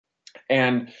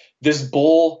And this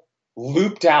bull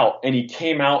looped out and he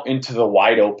came out into the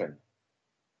wide open.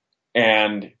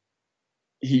 And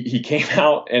he came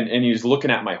out and he was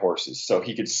looking at my horses. So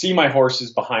he could see my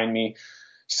horses behind me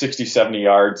 60, 70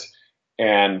 yards.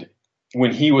 And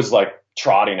when he was like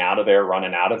trotting out of there,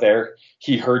 running out of there,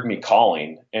 he heard me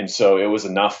calling. And so it was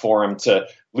enough for him to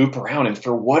loop around. And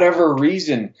for whatever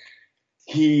reason,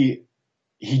 he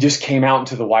just came out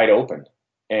into the wide open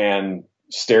and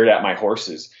stared at my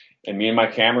horses. And me and my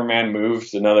cameraman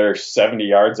moved another 70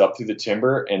 yards up through the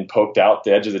timber and poked out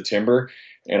the edge of the timber.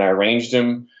 And I ranged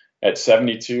him at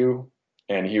 72,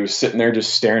 and he was sitting there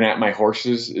just staring at my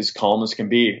horses as calm as can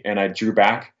be. And I drew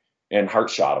back and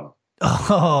heart shot him.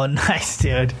 Oh, nice,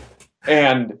 dude.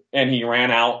 And he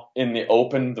ran out in the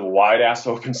open, the wide ass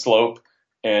open slope,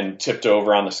 and tipped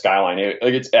over on the skyline.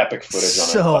 It's epic footage on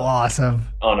so awesome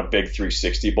on a big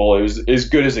 360 bull. It was as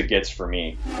good as it gets for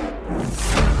me.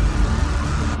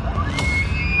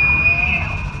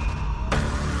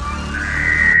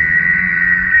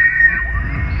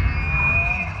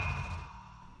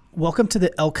 Welcome to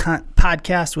the Elk Hunt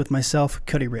Podcast with myself,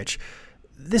 Cody Rich.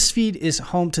 This feed is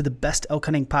home to the best elk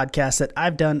hunting podcast that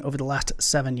I've done over the last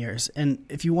 7 years. And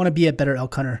if you want to be a better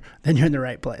elk hunter, then you're in the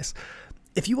right place.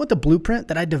 If you want the blueprint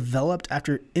that I developed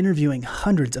after interviewing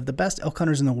hundreds of the best elk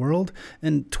hunters in the world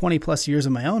and 20 plus years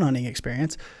of my own hunting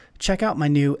experience, check out my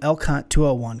new Elk Hunt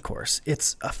 201 course.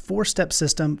 It's a 4-step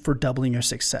system for doubling your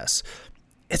success.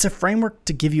 It's a framework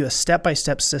to give you a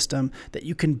step-by-step system that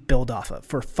you can build off of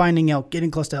for finding elk,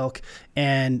 getting close to elk,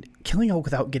 and killing elk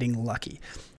without getting lucky.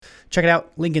 Check it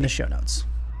out. Link in the show notes.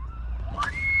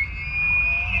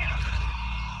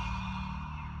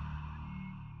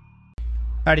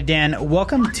 Alrighty, Dan.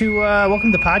 Welcome to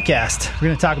the podcast. We're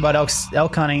going to talk about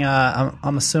elk hunting.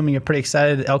 I'm assuming you're pretty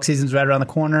excited. Elk season's right around the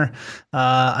corner.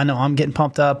 I know I'm getting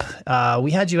pumped up.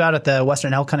 We had you out at the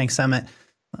Western Elk Hunting Summit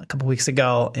a couple weeks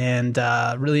ago and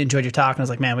really enjoyed your talk. And I was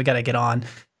like, man, we got to get on.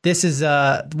 This is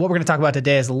what we're going to talk about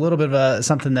today is a little bit of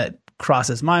something that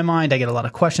crosses my mind. I get a lot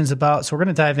of questions about. So we're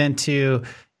going to dive into,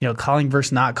 calling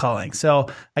versus not calling. So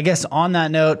I guess on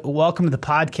that note, welcome to the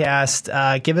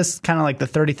podcast. Give us kind of like the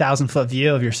 30,000 foot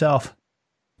view of yourself.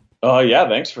 Yeah,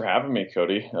 thanks for having me,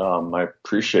 Cody. I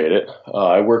appreciate it.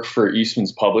 I work for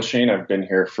Eastman's Publishing. I've been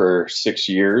here for 6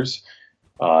 years.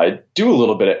 I do a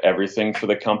little bit of everything for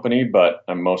the company, but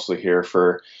I'm mostly here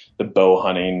for the bow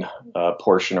hunting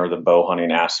portion or the bow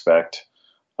hunting aspect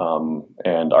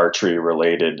and archery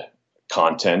related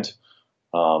content.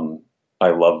 I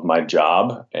love my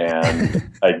job and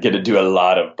I get to do a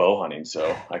lot of bow hunting,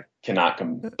 so I cannot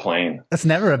complain. That's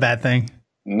never a bad thing.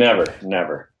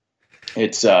 Never.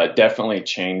 It's definitely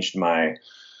changed my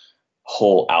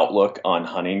whole outlook on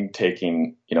hunting,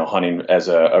 taking, hunting as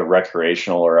a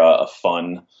recreational or a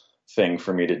fun thing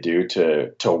for me to do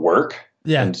to work.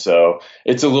 Yeah. And so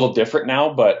it's a little different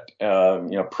now, but,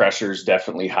 pressure's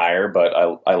definitely higher, but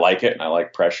I like it and I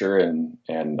like pressure and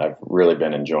I've really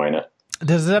been enjoying it.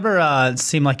 Does it ever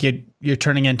seem like you're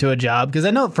turning into a job? Because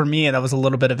I know for me, that was a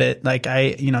little bit of it. Like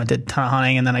I, did a ton of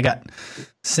hunting and then I got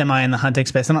semi in the hunting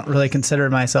space. I don't really consider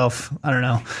myself, I don't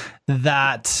know,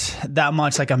 that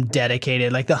much like I'm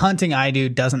dedicated. Like the hunting I do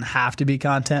doesn't have to be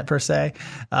content per se.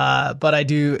 But I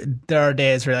do, there are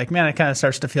days where like, man, it kind of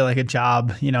starts to feel like a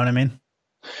job. You know what I mean?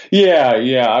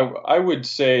 Yeah. I would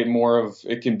say more of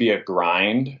it can be a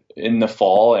grind in the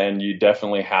fall, and you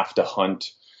definitely have to hunt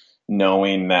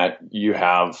knowing that you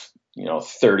have,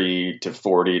 30 to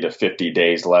 40 to 50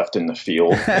 days left in the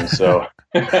field. And so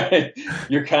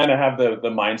you kind of have the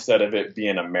mindset of it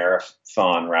being a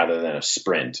marathon rather than a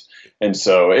sprint. And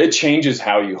so it changes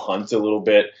how you hunt a little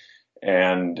bit.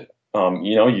 And,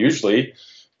 usually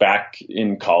back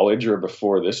in college or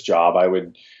before this job, I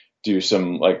would do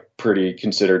some like pretty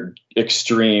considered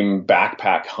extreme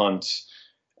backpack hunts.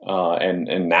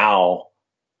 And now,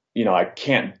 I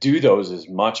can't do those as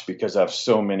much because I have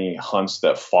so many hunts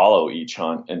that follow each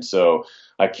hunt. And so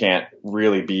I can't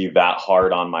really be that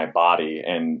hard on my body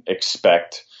and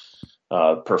expect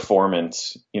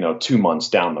performance, 2 months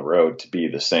down the road to be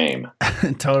the same.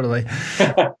 Totally.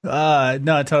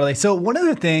 No, totally. So one of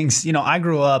the things, I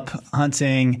grew up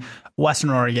hunting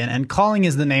Western Oregon, and calling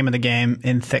is the name of the game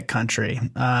in thick country.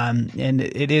 And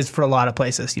it is for a lot of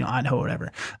places, Idaho,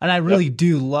 whatever. And I really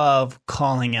do love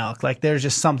calling elk. Like there's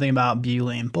just something about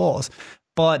buhling bulls.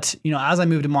 But, as I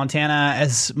moved to Montana,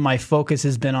 as my focus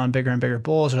has been on bigger and bigger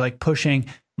bulls or like pushing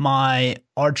my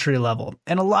archery level.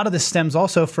 And a lot of this stems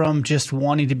also from just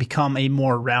wanting to become a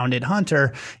more rounded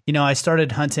hunter. I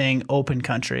started hunting open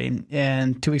country,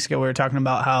 and 2 weeks ago we were talking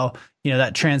about how,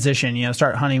 that transition,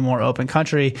 start hunting more open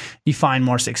country, you find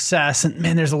more success. And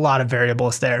man, there's a lot of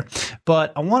variables there.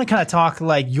 But I want to kind of talk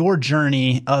like your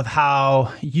journey of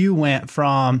how you went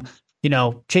from,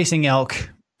 chasing elk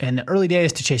in the early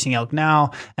days to chasing elk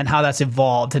now, and how that's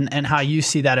evolved and how you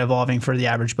see that evolving for the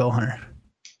average bow hunter.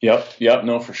 Yep.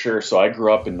 No, for sure. So I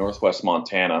grew up in Northwest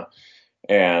Montana,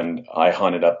 and I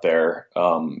hunted up there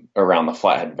around the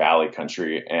Flathead Valley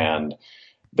country. And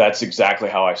that's exactly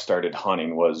how I started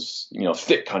hunting was,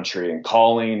 thick country and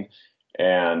calling,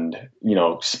 and,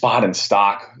 spot and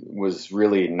stock was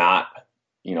really not,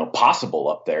 possible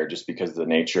up there just because of the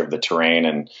nature of the terrain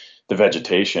and the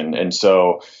vegetation. And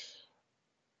so,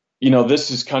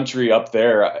 this is country up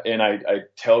there. And I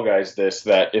tell guys this,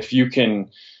 that if you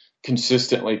can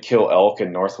consistently kill elk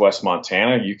in Northwest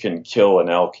Montana, you can kill an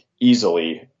elk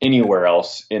easily anywhere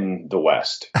else in the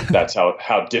West. That's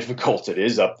how difficult it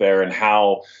is up there, and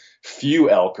how few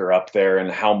elk are up there,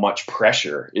 and how much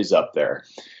pressure is up there.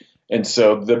 And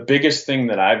so the biggest thing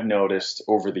that I've noticed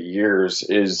over the years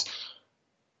is,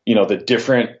 the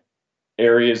different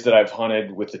areas that I've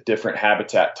hunted with the different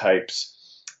habitat types,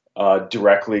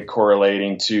 directly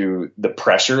correlating to the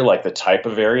pressure, like the type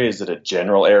of area. Is it a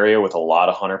general area with a lot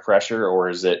of hunter pressure, or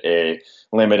is it a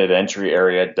limited entry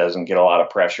area, doesn't get a lot of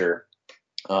pressure?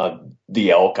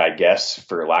 The elk, I guess,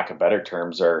 for lack of better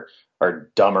terms, are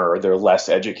dumber, or they're less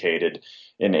educated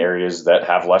in areas that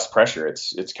have less pressure.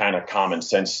 It's kind of common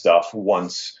sense stuff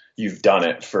once you've done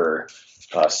it for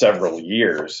several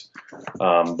years.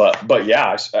 But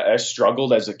yeah, I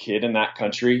struggled as a kid in that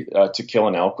country to kill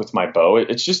an elk with my bow.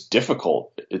 It's just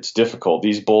difficult. It's difficult.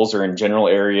 These bulls are in general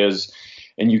areas,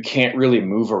 and you can't really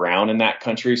move around in that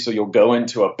country. So you'll go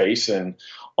into a basin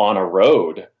on a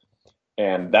road,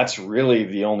 and that's really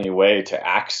the only way to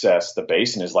access the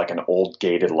basin is like an old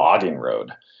gated logging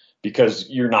road, because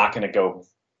you're not going to go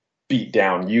beat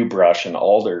down yew brush and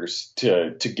alders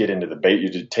to get into the bait.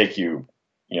 It'd take you,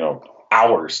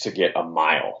 hours to get a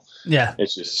mile. Yeah.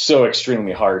 It's just so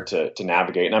extremely hard to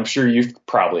navigate. And I'm sure you've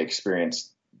probably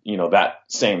experienced, that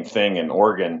same thing in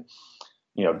Oregon,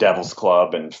 Devil's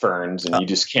Club and Ferns, and you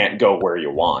just can't go where you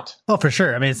want. Oh, for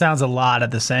sure. I mean, it sounds a lot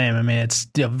of the same. I mean, it's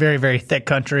very, very thick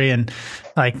country, and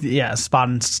spot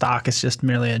and stock is just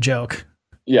merely a joke.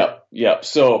 Yep.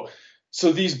 So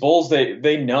these bulls,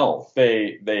 they know,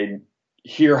 they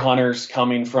hear hunters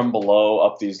coming from below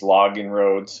up these logging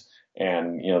roads,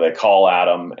 and, they call at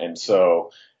them. And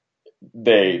so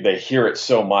they hear it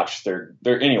so much. They're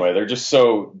just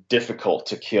so difficult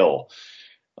to kill.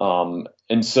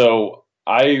 And so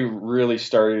I really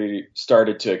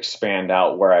started to expand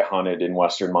out where I hunted in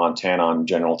Western Montana on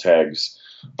general tags.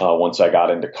 Once I got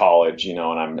into college, and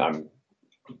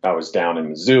I was down in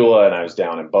Missoula, and I was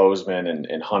down in Bozeman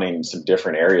and hunting some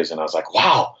different areas. And I was like,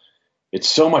 wow, it's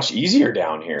so much easier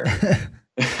down here.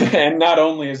 And not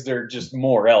only is there just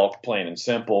more elk, plain and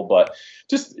simple, but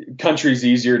just country's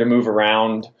easier to move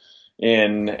around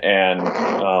in,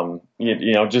 and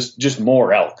just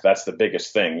more elk. That's the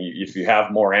biggest thing. If you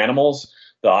have more animals,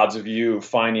 the odds of you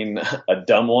finding a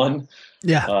dumb one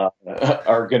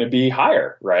are going to be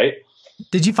higher, right?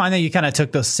 Did you find that you kind of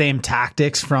took those same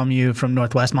tactics from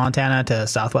Northwest Montana to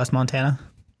Southwest Montana?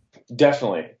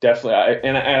 Definitely.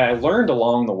 I learned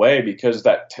along the way, because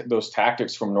those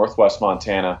tactics from Northwest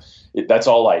Montana, that's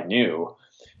all I knew.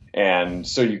 And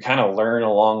so you kind of learn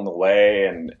along the way,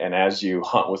 and as you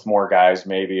hunt with more guys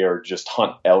maybe, or just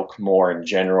hunt elk more in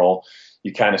general,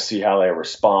 you kind of see how they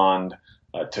respond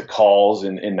to calls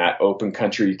in that open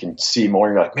country. You can see more.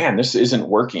 You're like, man, this isn't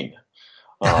working.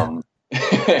 And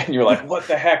you're like, what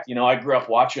the heck? I grew up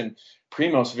watching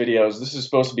Primos videos. This is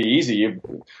supposed to be easy. You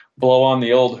blow on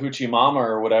the old hoochie mama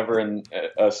or whatever, and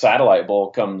a satellite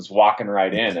bull comes walking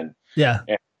right in.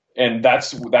 And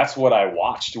that's what I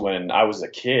watched when I was a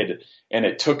kid. And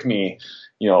it took me,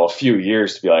 a few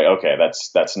years to be like, okay,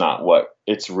 that's not what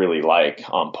it's really like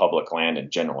on public land in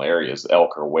general areas.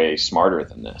 Elk are way smarter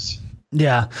than this.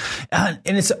 Yeah.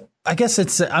 And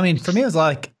for me, it was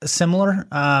like similar.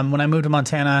 When I moved to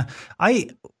Montana,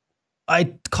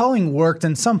 calling worked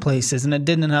in some places and it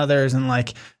didn't in others. And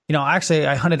actually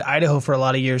I hunted Idaho for a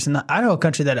lot of years, and the Idaho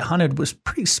country that it hunted was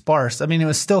pretty sparse. I mean, it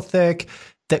was still thick,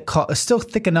 still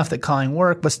thick enough that calling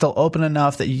worked, but still open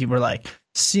enough that you were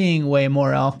seeing way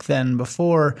more elk than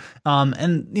before. On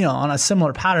a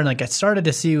similar pattern, I started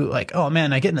to see oh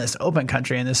man, I get in this open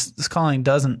country and this calling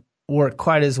doesn't work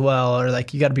quite as well, or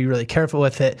you got to be really careful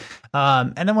with it.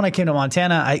 And then when I came to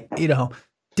Montana,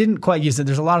 didn't quite use it.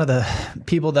 There's a lot of the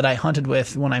people that I hunted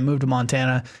with when I moved to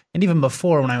Montana, and even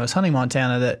before when I was hunting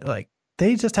Montana, that like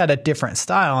they just had a different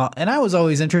style. And I was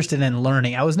always interested in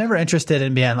learning. I was never interested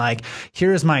in being like,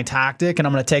 here's my tactic and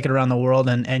I'm going to take it around the world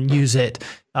and use it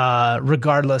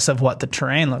regardless of what the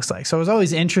terrain looks like. So I was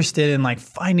always interested in like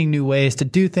finding new ways to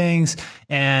do things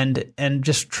and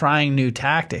just trying new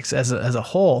tactics as a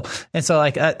whole. And so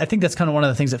like, I think that's kind of one of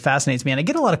the things that fascinates me. And I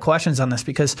get a lot of questions on this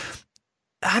because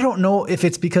I don't know if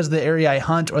it's because of the area I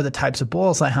hunt or the types of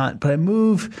bulls I hunt, but I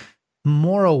move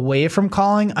more away from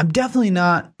calling. I'm definitely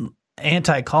not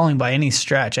anti-calling by any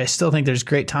stretch. I still think there's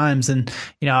great times. And,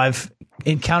 I've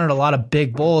encountered a lot of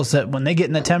big bulls that when they get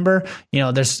in the timber,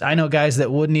 I know guys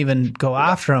that wouldn't even go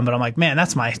after them, but I'm like, man,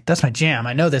 that's my jam.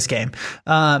 I know this game.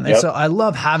 And so I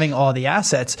love having all the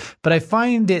assets, but I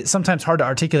find it sometimes hard to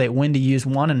articulate when to use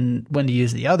one and when to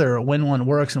use the other, or when one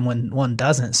works and when one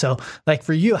doesn't. So like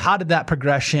for you, how did that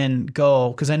progression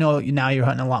go? Cause I know now you're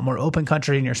hunting a lot more open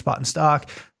country and you're spot and stock.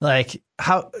 Like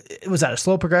how was that a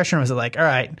slow progression, or was it like, all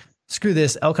right, screw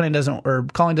this, elk hunting or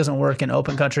calling doesn't work in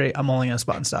open country, I'm only going to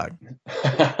spot and stock?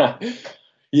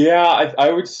 Yeah,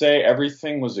 I would say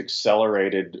everything was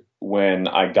accelerated when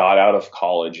I got out of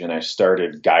college and I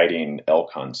started guiding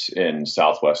elk hunts in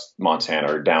southwest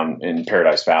Montana, or down in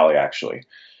Paradise Valley, actually.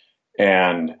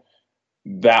 And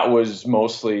that was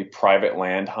mostly private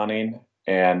land hunting.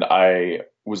 And I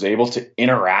was able to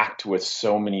interact with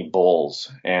so many bulls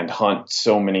and hunt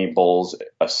so many bulls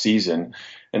a season.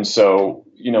 And so,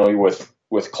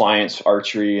 with clients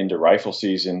archery into rifle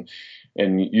season,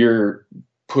 and you're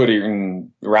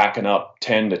racking up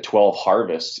 10 to 12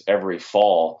 harvests every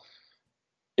fall,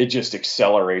 it just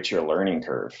accelerates your learning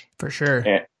curve. For sure.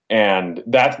 And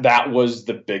that was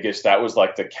that was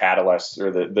like the catalyst,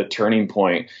 or the turning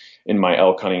point in my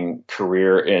elk hunting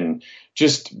career, and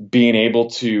just being able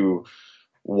to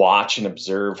watch and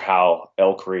observe how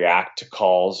elk react to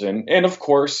calls. And of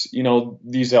course,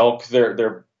 these elk,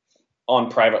 they're on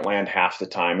private land half the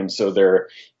time. And so they're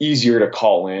easier to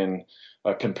call in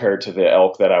compared to the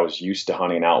elk that I was used to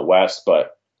hunting out west.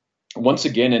 But once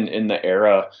again, in the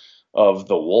era of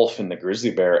the wolf and the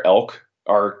grizzly bear, elk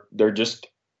they're just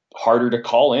harder to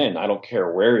call in. I don't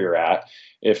care where you're at.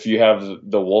 If you have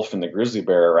the wolf and the grizzly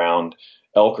bear around,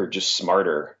 elk are just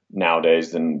smarter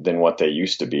nowadays than what they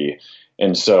used to be.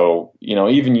 And so,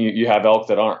 even you have elk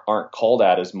that aren't called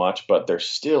at as much, but they're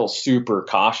still super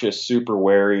cautious, super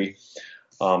wary.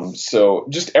 So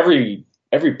just every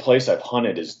place I've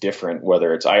hunted is different,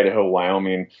 whether it's Idaho,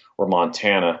 Wyoming, or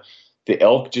Montana. The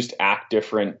elk just act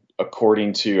different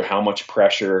according to how much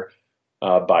pressure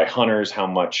by hunters, how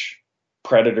much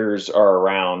predators are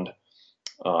around,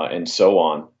 and so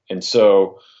on. And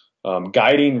so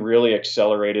guiding really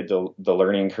accelerated the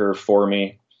learning curve for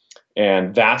me.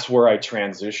 And that's where I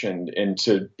transitioned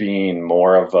into being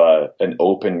more of an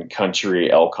open country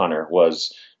elk hunter,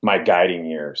 was my guiding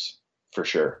years, for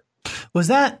sure. Was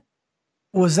that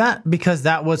because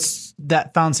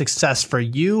that found success for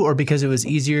you, or because it was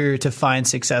easier to find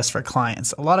success for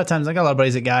clients? A lot of times I got a lot of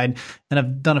buddies that guide, and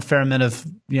I've done a fair amount of,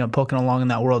 poking along in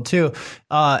that world too.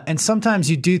 And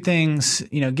sometimes you do things,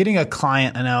 getting a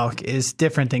client an elk is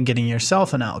different than getting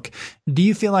yourself an elk. Do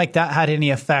you feel like that had any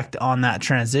effect on that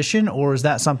transition, or is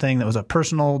that something that was a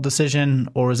personal decision,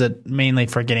 or was it mainly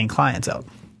for getting clients elk?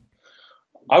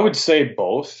 I would say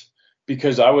both,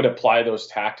 because I would apply those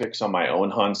tactics on my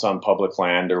own hunts on public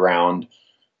land around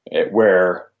it,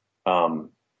 where, I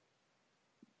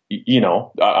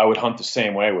would hunt the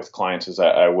same way with clients as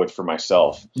I would for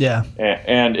myself. Yeah.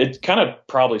 And it kind of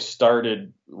probably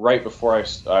started right before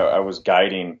I was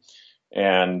guiding,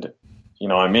 and,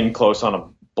 I'm in close on a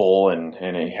bull,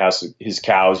 and he has his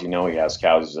cows, he has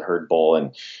cows, he's a herd bull,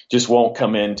 and just won't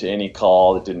come into any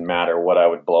call. It didn't matter what I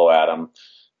would blow at him.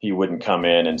 He wouldn't come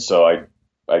in. And so I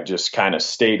just kind of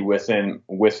stayed with him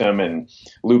and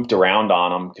looped around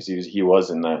on him, because he was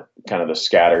in the kind of the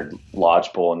scattered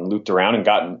lodgepole, and looped around and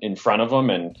got in front of him.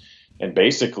 And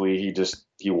basically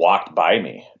he walked by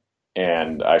me,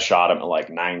 and I shot him at like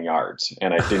 9 yards,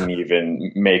 and I didn't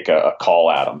even make a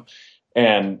call at him.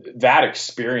 And that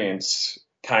experience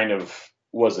kind of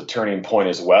was a turning point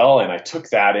as well. And I took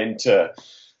that into,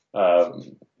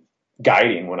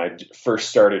 guiding when I first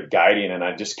started guiding, and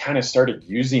I just kind of started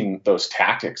using those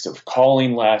tactics of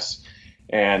calling less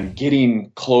and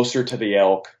getting closer to the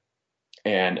elk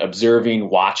and observing,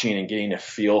 watching, and getting a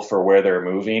feel for where they're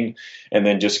moving, and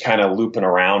then just kind of looping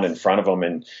around in front of them.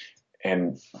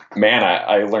 And man,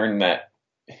 I learned that,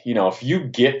 if you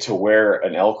get to where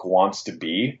an elk wants to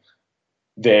be,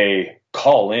 they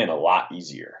call in a lot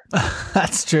easier.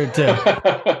 That's true too.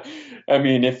 I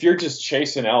mean, if you're just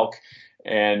chasing elk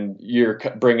and you're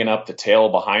bringing up the tail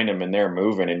behind them and they're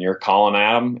moving and you're calling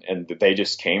at them and they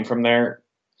just came from there,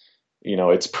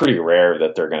 it's pretty rare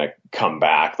that they're going to come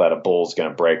back, that a bull's going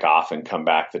to break off and come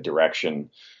back the direction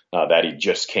that he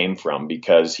just came from,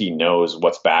 because he knows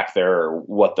what's back there or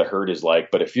what the herd is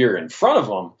like. But if you're in front of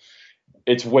him,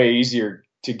 it's way easier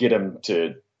to get him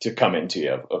to come into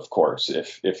you, of course,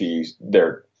 if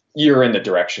you're in the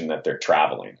direction that they're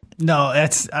traveling. No,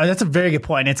 that's a very good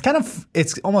point.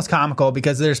 It's almost comical,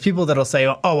 because there's people that'll say,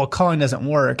 oh, well, calling doesn't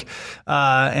work,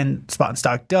 and spot and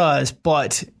stock does,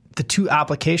 but the two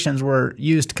applications were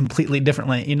used completely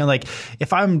differently. Like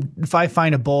if I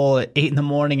find a bull at 8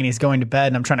 a.m. and he's going to bed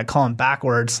and I'm trying to call him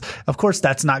backwards, of course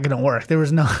that's not going to work. There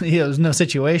was no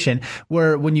situation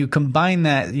where when you combine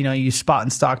that, you spot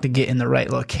and stock to get in the right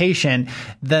location,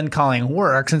 then calling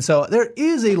works. And so there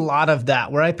is a lot of that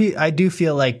where I do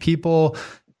feel like people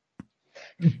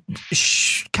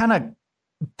kind of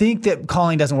think that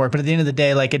calling doesn't work, but at the end of the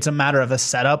day, like, it's a matter of a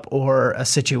setup or a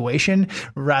situation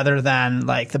rather than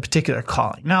like the particular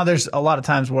calling. Now, there's a lot of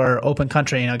times where open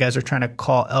country, guys are trying to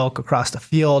call elk across the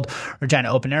field or giant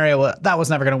open area. Well, that was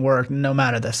never going to work no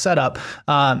matter the setup.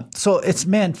 So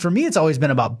for me, it's always been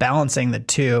about balancing the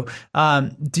two.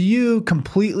 Do you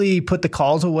completely put the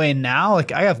calls away now?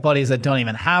 Like, I have buddies that don't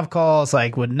even have calls,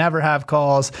 like would never have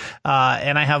calls.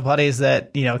 And I have buddies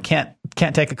that,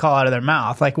 can't take a call out of their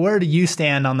mouth. Like, where do you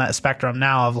stand on that spectrum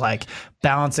now of like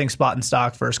balancing spot and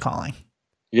stock versus calling?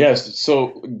 Yes.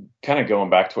 So kind of going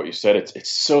back to what you said,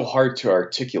 it's so hard to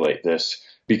articulate this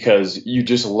because you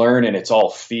just learn and it's all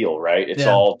feel, right? It's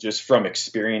all just from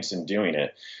experience and doing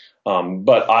it.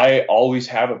 But I always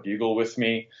have a bugle with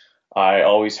me. I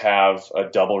always have a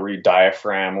double reed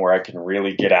diaphragm where I can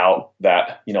really get out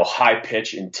that, high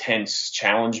pitch, intense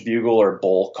challenge bugle or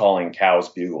bull calling cows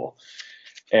bugle.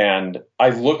 And I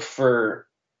look for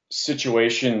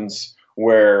situations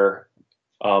where,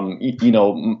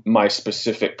 my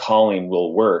specific calling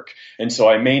will work. And so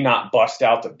I may not bust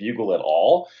out the bugle at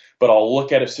all, but I'll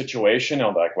look at a situation and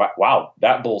I'll be like, wow,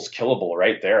 that bull's killable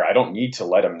right there. I don't need to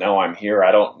let him know I'm here.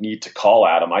 I don't need to call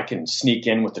at him. I can sneak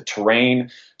in with the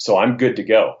terrain, so I'm good to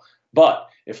go. But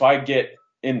if I get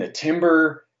in the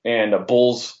timber and a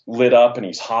bull's lit up and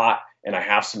he's hot and I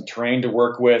have some terrain to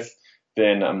work with,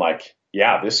 then I'm like,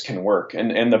 yeah, this can work.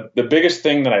 And the biggest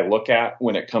thing that I look at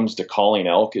when it comes to calling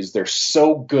elk is they're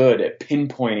so good at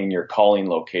pinpointing your calling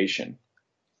location.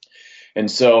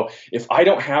 And so if I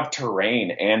don't have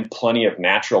terrain and plenty of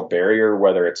natural barrier,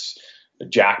 whether it's a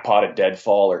jackpot, a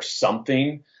deadfall, or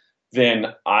something, then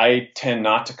I tend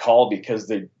not to call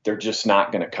because they're just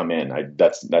not going to come in.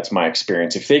 That's my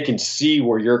experience. If they can see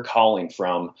where you're calling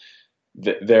from,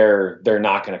 they're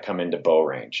not going to come into bow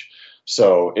range.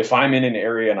 So if I'm in an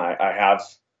area and I have,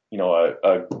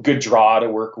 a good draw to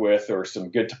work with or some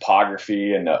good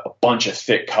topography and a bunch of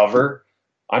thick cover,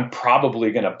 I'm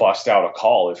probably going to bust out a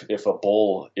call if a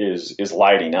bull is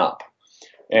lighting up.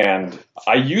 And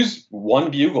I use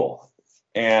one bugle,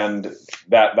 and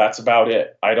that's about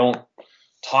it. I don't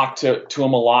talk to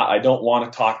him a lot. I don't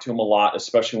want to talk to him a lot,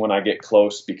 especially when I get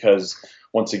close, because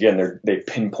once again, they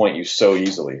pinpoint you so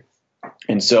easily.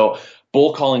 And so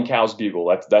bull calling cows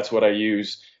bugle, that's what I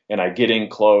use. And I get in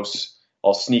close.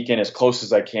 I'll sneak in as close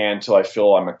as I can until I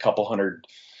feel I'm a couple hundred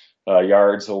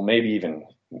yards, or maybe even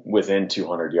within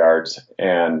 200 yards,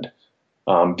 and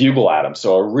bugle at them.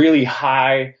 So a really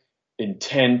high,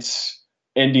 intense,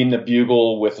 ending the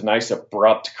bugle with nice,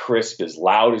 abrupt, crisp, as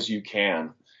loud as you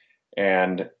can.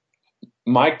 And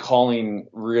my calling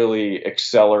really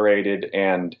accelerated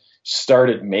and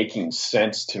started making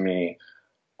sense to me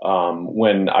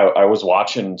when I was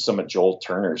watching some of Joel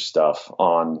Turner's stuff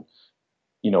on,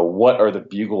 what are the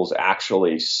bugles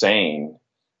actually saying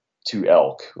to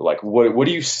elk? Like, what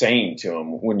are you saying to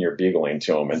them when you're bugling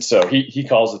to them? And so he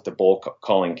calls it the bull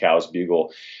calling cows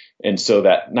bugle. And so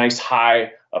that nice,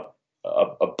 high,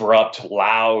 abrupt,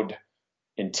 loud,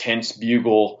 intense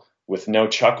bugle with no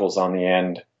chuckles on the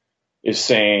end is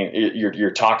saying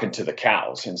you're talking to the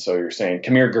cows. And so you're saying,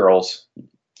 come here, girls.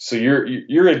 So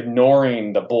you're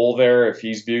ignoring the bull there. If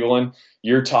he's bugling,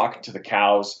 you're talking to the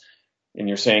cows and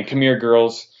you're saying, come here,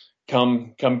 girls,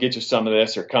 come get you some of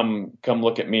this, or come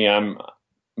look at me. I'm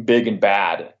big and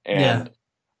bad. And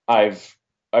I've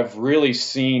really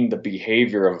seen the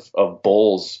behavior of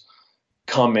bulls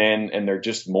come in, and they're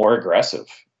just more aggressive,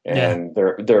 and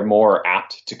they're more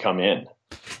apt to come in.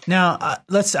 Now,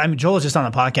 Joel's just on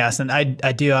the podcast, and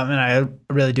I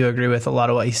really do agree with a lot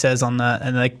of what he says on that,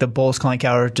 and like the bull's calling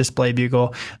cow or display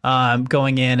bugle,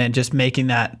 going in and just making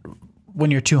that when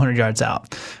you're 200 yards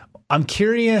out. I'm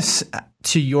curious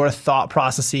to your thought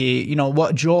process. You know,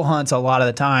 what Joel hunts a lot of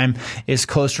the time is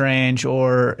close range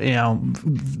or, you know,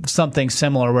 something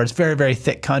similar where it's very, very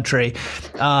thick country.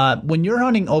 When you're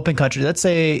hunting open country, let's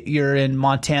say you're in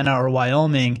Montana or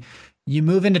Wyoming, you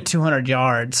move into 200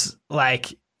 yards,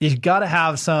 like you've got to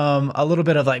have a little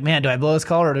bit of like, man, do I blow this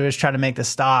color or do I just try to make the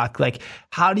stock? Like,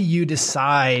 how do you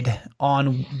decide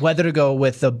on whether to go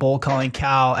with the bull calling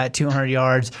cow at 200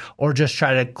 yards or just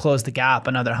try to close the gap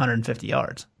another 150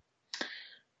 yards?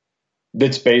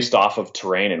 That's based off of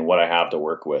terrain and what I have to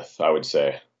work with, I would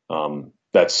say.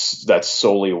 That's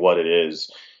solely what it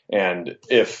is. And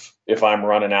if I'm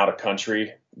running out of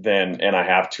country, and I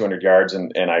have 200 yards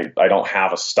and I don't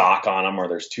have a stock on them or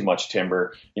there's too much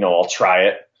timber, you know, I'll try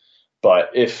it.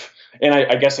 But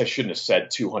I guess I shouldn't have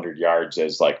said 200 yards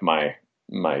as like my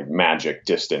magic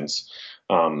distance.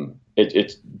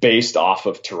 It's based off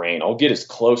of terrain. I'll get as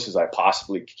close as I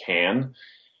possibly can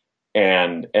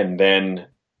and then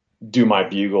do my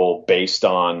bugle based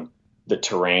on the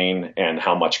terrain and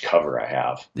how much cover I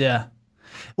have. Yeah.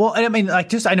 Well, I mean, like,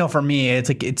 just I know for me, it's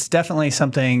like it's definitely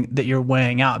something that you're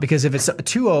weighing out, because if it's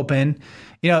too open,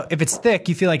 you know, if it's thick,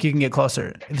 you feel like you can get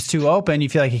closer. If it's too open, you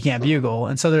feel like you can't bugle.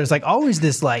 And so there's like always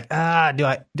this like, do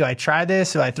I try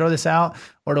this? Do I throw this out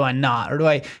or do I not? Or do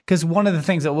I? Because one of the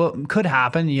things that could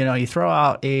happen, you know, you throw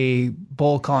out a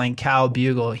bull calling cow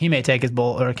bugle, he may take his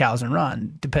bull or cows and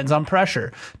run. Depends on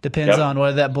pressure. Depends on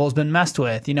whether that bull's been messed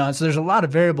with. You know, and so there's a lot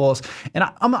of variables. And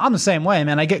I'm the same way,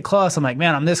 man. I get close. I'm like,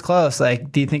 man, I'm this close.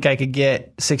 Like, do you think I could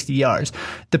get 60 yards?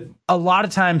 A lot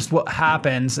of times what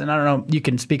happens, and I don't know, you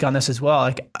can speak on this as well.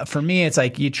 Like for me, it's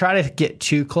like you try to get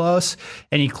too close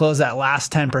and you close that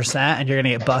last 10% and you're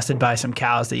going to get busted by some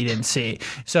cows that you didn't see.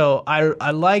 So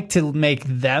I like to make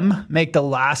them make the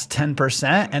last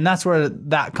 10%. And that's where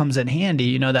that comes in handy.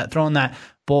 You know, that throwing that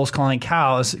bulls calling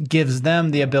cows gives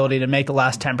them the ability to make the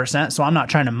last 10%. So I'm not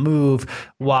trying to move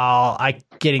while I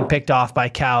getting picked off by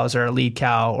cows or a lead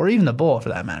cow or even the bull for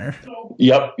that matter.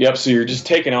 Yep. So you're just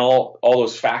taking all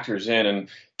those factors in, and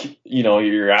you know,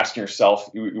 you're asking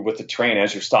yourself with the terrain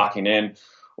as you're stalking in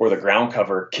or the ground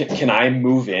cover, can I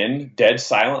move in dead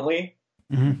silently?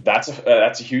 Mm-hmm. That's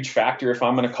a huge factor if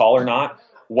I'm going to call or not.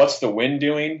 What's the wind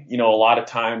doing? You know, a lot of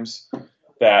times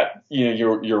that, you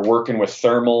know, you're working with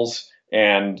thermals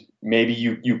and maybe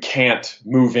you can't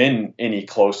move in any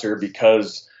closer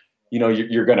because, you know,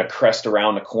 you're going to crest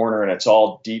around the corner and it's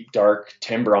all deep, dark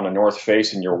timber on the north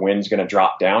face and your wind's going to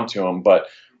drop down to them. But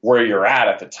where you're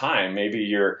at the time, maybe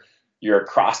you're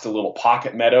across a little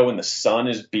pocket meadow and the sun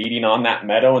is beating on that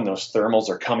meadow and those thermals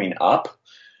are coming up.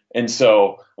 And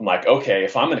so I'm like, okay,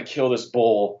 if I'm going to kill this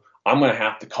bull, I'm going to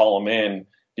have to call him in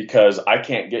because I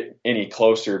can't get any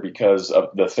closer because of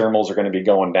the thermals are going to be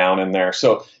going down in there.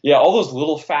 So yeah, all those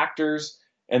little factors.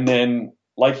 And then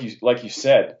like you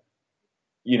said,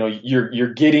 you know,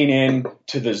 you're getting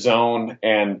into the zone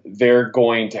and they're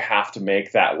going to have to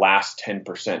make that last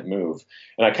 10% move.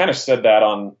 And I kind of said that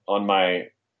on my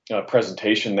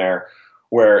presentation there,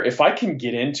 where if I can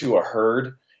get into a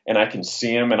herd and I can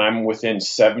see them and I'm within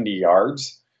 70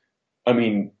 yards, I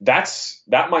mean, that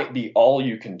might be all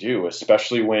you can do,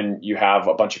 especially when you have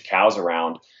a bunch of cows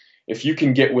around. If you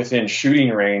can get within shooting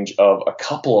range of a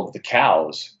couple of the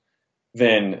cows,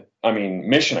 then, I mean,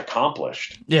 mission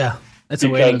accomplished. Yeah. It's a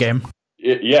waiting game.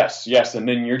 Yes. And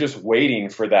then you're just waiting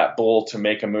for that bull to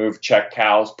make a move, check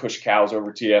cows, push cows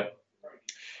over to you.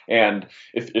 And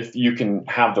if you can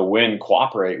have the wind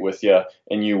cooperate with you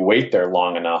and you wait there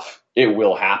long enough, it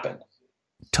will happen.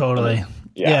 Totally.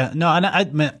 Yeah. No, and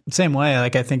I same way.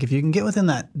 Like, I think if you can get within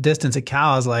that distance of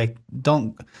cows, like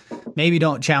don't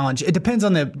challenge. It depends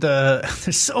on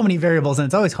there's so many variables and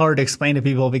it's always hard to explain to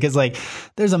people because like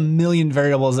there's a million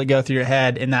variables that go through your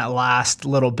head in that last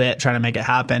little bit trying to make it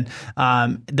happen,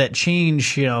 that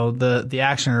change, you know, the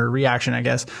action or reaction, I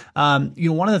guess. You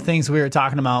know, one of the things we were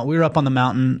talking about, we were up on the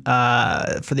mountain,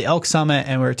 for the elk summit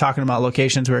and we were talking about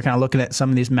locations. We were kind of looking at some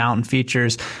of these mountain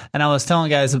features and I was telling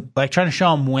guys, like trying to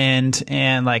show them wind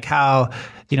and like how,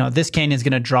 you know, this canyon is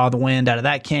going to draw the wind out of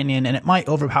that canyon and it might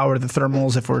overpower the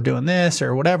thermals if we're doing this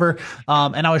or whatever.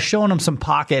 And I was showing them some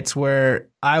pockets where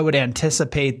I would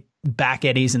anticipate back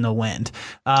eddies in the wind.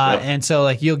 And so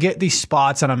like you'll get these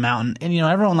spots on a mountain and, you know,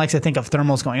 everyone likes to think of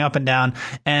thermals going up and down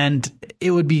and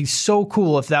it would be so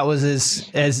cool if that was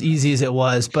as easy as it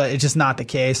was, but it's just not the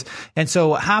case. And so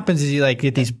what happens is you like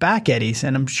get these back eddies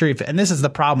and I'm sure and this is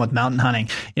the problem with mountain hunting.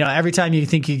 You know, every time you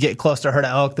think you get close to a herd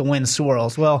of elk, the wind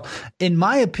swirls. Well, in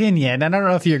my opinion, and I don't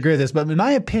know if you agree with this, but in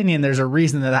my opinion, there's a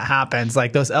reason that happens.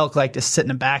 Like those elk like to sit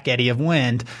in a back eddy of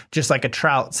wind, just like a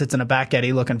trout sits in a back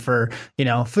eddy looking for, you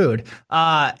know, food.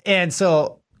 And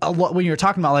so when you were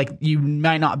talking about like you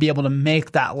might not be able to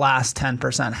make that last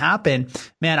 10% happen,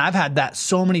 man, I've had that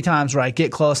so many times where I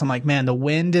get close. I'm like, man, the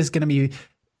wind is going to be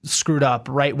screwed up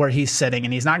right where he's sitting,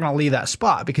 and he's not going to leave that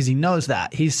spot because he knows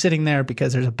that he's sitting there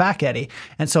because there's a back eddy.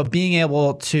 And so being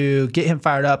able to get him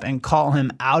fired up and call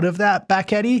him out of that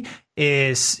back eddy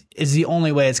is the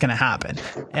only way it's going to happen.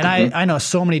 And I know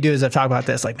so many dudes that talk about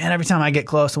this, like, man, every time I get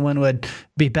close, the wind would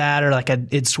be bad, or like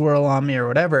it'd swirl on me or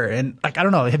whatever. And like, I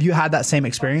don't know, have you had that same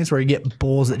experience where you get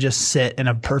bulls that just sit in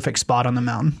a perfect spot on the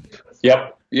mountain?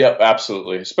 Yep,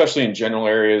 absolutely. Especially in general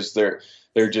areas,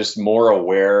 they're just more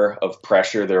aware of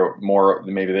pressure. They're more,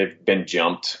 maybe they've been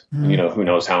jumped, who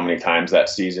knows how many times that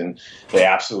season. They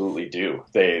absolutely do.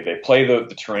 They play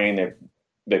the terrain.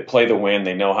 They play the wind.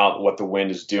 They know what the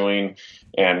wind is doing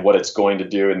and what it's going to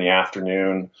do in the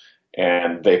afternoon,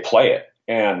 and they play it.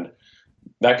 And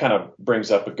that kind of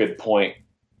brings up a good point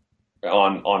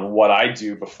on what I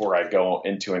do before I go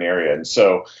into an area. And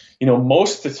so,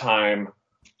 most of the time,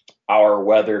 our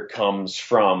weather comes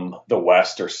from the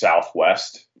west or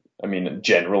southwest. I mean,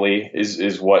 generally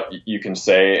is what you can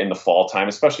say in the fall time,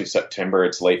 especially September.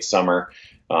 It's late summer.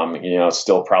 It's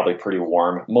still probably pretty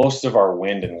warm. Most of our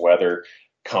wind and weather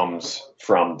comes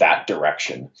from that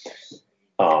direction.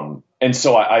 And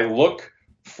so I look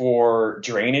for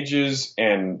drainages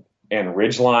and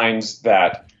ridge lines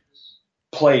that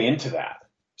play into that.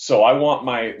 So I want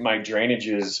my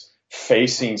drainages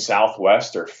facing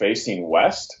southwest or facing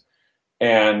west.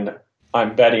 And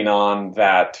I'm betting on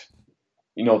that,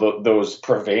 those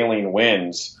prevailing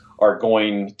winds are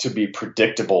going to be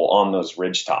predictable on those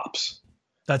ridge tops.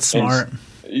 That's smart.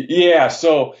 Yeah.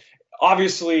 So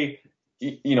obviously,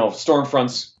 storm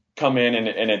fronts come in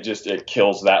and it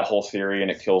kills that whole theory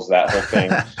and it kills that whole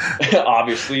thing,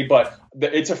 obviously. But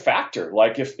it's a factor.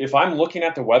 Like if I'm looking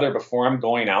at the weather before I'm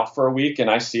going out for a week and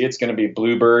I see it's going to be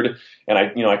bluebird and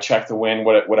I check the wind,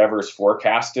 whatever is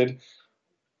forecasted,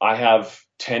 I have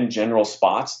 10 general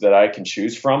spots that I can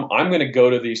choose from. I'm going to go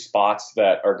to these spots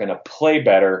that are going to play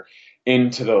better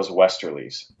into those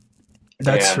westerlies.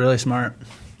 That's really smart.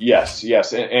 Yes.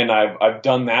 And I've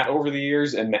done that over the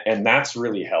years, and that's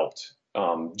really helped.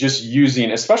 Just using,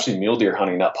 especially mule deer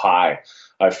hunting up high,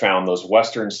 I've found those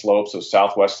western slopes, those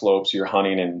southwest slopes, you're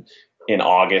hunting in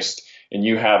August, and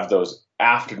you have those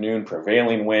afternoon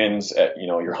prevailing winds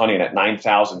you're hunting at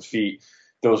 9,000 feet.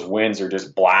 Those winds are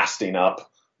just blasting up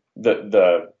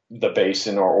the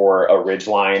basin or a ridge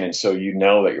line, and so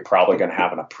that you're probably going to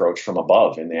have an approach from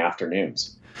above in the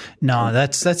afternoons. No,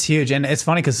 that's huge, and it's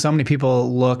funny because so many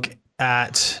people look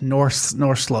at north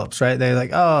slopes, right? They're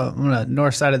like, oh, I'm on the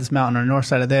north side of this mountain or north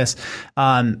side of this,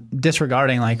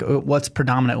 disregarding like what's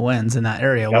predominant winds in that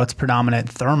area, what's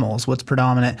predominant thermals, what's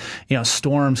predominant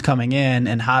storms coming in,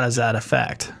 and how does that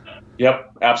affect?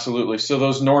 Yep, absolutely. So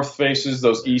those north faces,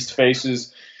 those east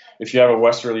faces. If you have a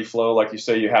westerly flow, like you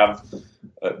say, you have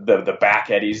the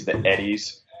back eddies, the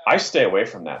eddies. I stay away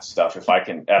from that stuff if I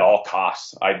can at all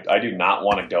costs. I do not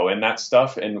want to go in that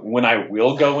stuff. And when I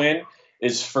will go in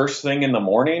is first thing in the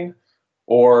morning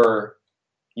or,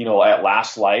 at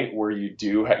last light where you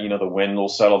do, the wind will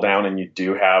settle down and you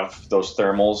do have those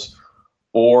thermals,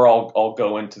 or I'll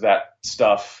go into that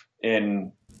stuff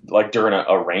in like during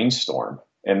a rainstorm.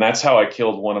 And that's how I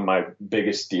killed one of my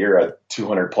biggest deer, a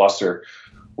 200 pluser.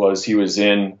 He was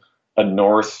in a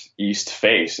northeast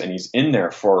face, and he's in there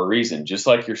for a reason. Just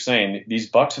like you're saying, these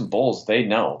bucks and bulls, they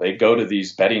know. They go to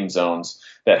these bedding zones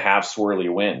that have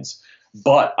swirly winds.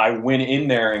 But I went in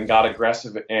there and got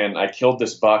aggressive, and I killed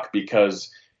this buck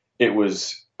because it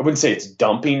was, I wouldn't say it's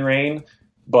dumping rain,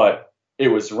 but it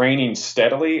was raining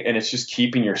steadily, and it's just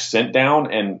keeping your scent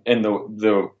down, and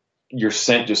your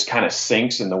scent just kind of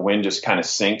sinks, and the wind just kind of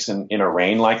sinks in a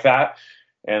rain like that.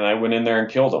 And I went in there and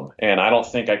killed him. And I don't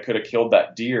think I could have killed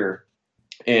that deer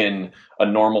in a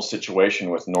normal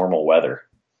situation with normal weather.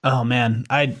 Oh man.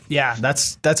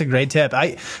 That's a great tip.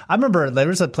 I remember there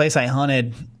was a place I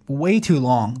hunted way too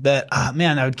long that,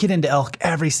 I would get into elk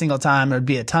every single time. There'd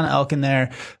be a ton of elk in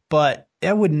there, but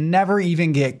it would never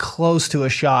even get close to a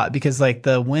shot because like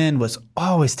the wind was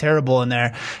always terrible in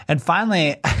there. And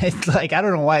finally, it's like, I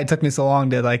don't know why it took me so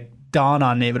long to like dawn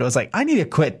on me, but it was like, I need to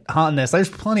quit hunting this. There's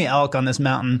plenty of elk on this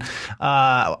mountain.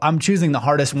 I'm choosing the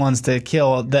hardest ones to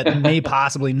kill that may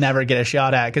possibly never get a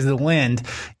shot at because the wind,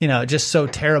 just so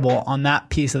terrible on that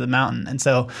piece of the mountain. And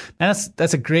so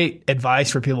that's a great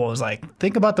advice for people. It was like,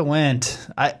 think about the wind.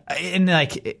 And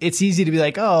like, it's easy to be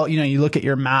like, oh, you look at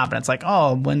your map and it's like,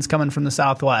 oh, wind's coming from the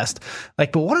southwest.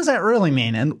 Like, but what does that really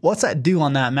mean? And what's that do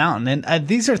on that mountain? And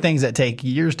these are things that take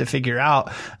years to figure out.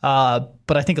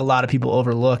 But I think a lot of people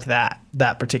overlook that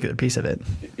particular piece of it.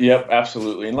 Yep,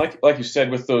 absolutely. And like you said,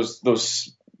 with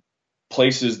those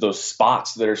places, those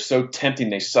spots that are so tempting.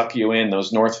 They suck you in,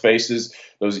 those north faces,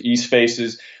 those east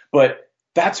faces. But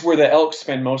that's where the elk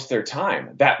spend most of their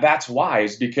time. That's why,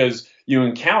 is because you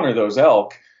encounter those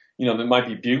elk, that might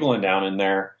be bugling down in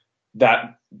there.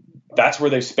 That's where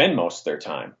they spend most of their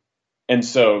time. And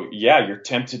so, yeah, you're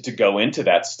tempted to go into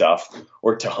that stuff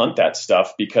or to hunt that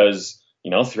stuff because,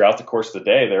 throughout the course of the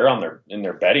day, they're in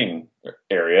their bedding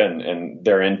area and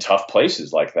they're in tough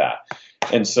places like that.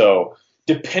 And so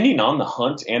depending on the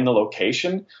hunt and the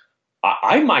location,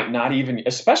 I might not even,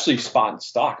 especially spot and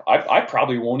stock, I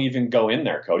probably won't even go in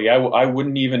there, Cody. I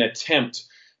wouldn't even attempt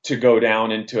to go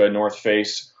down into a north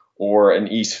face or an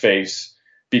east face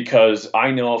because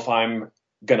I know if I'm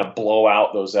going to blow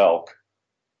out those elk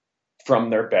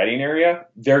from their bedding area,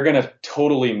 they're going to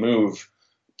totally move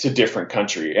to different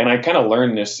country. And I kind of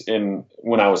learned this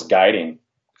when I was guiding.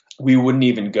 We wouldn't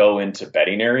even go into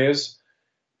bedding areas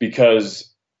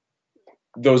because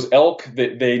those elk,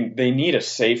 they need a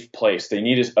safe place. They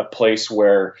need a place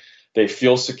where they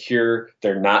feel secure.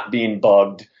 They're not being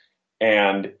bugged.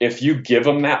 And if you give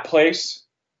them that place,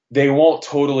 they won't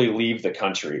totally leave the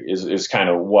country is kind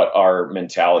of what our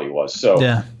mentality was. So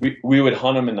yeah. we would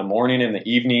hunt them in the morning and the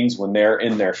evenings when they're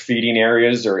in their feeding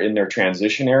areas or in their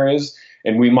transition areas.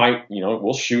 And we might,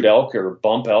 we'll shoot elk or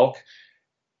bump elk,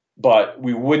 but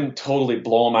we wouldn't totally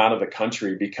blow them out of the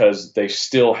country because they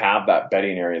still have that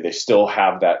bedding area. They still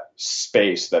have that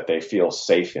space that they feel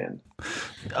safe in.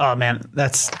 Oh man,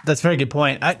 that's a very good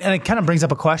point. And it kind of brings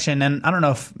up a question, and I don't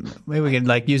know if maybe we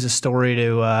could use a story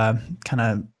to kind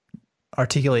of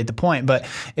articulate the point, but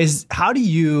how do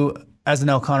you as an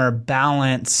elk hunter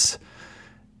balance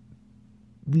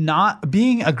not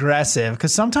being aggressive?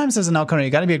 Because sometimes as an elk hunter, you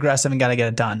got to be aggressive and got to get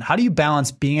it done. How do you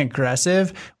balance being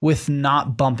aggressive with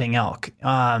not bumping elk?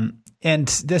 And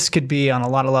this could be on a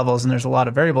lot of levels, and there's a lot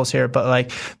of variables here,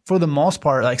 but for the most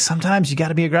part, sometimes you got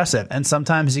to be aggressive and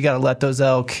sometimes you got to let those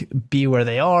elk be where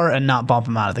they are and not bump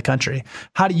them out of the country.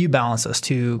 How do you balance those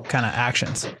two kind of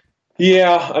actions?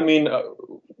 Yeah. I mean,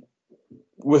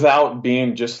 without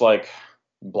being just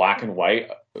black and white,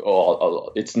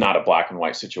 it's not a black and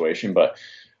white situation, but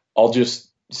I'll just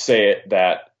say it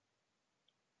that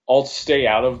I'll stay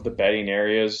out of the bedding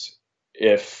areas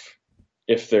if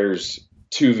there's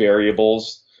two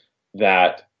variables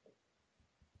that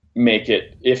make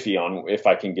it iffy on if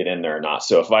I can get in there or not.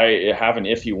 So if I have an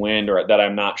iffy wind or that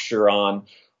I'm not sure on,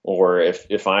 or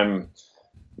if I'm,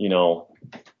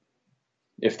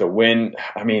 if the wind,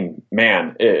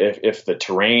 if the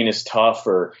terrain is tough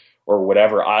or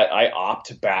whatever, I opt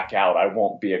to back out. I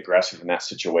won't be aggressive in that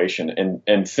situation.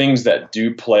 And things that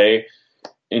do play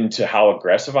into how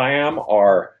aggressive I am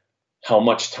are how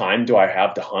much time do I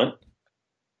have to hunt?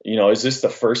 Is this the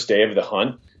first day of the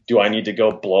hunt? Do I need to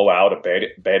go blow out a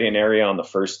bedding area on the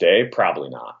first day? Probably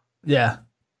not. Yeah.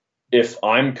 If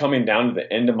I'm coming down to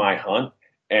the end of my hunt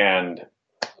and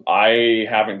I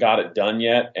haven't got it done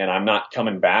yet and I'm not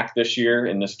coming back this year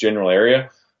in this general area,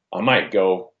 I might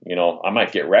go, I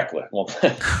might get reckless. Well,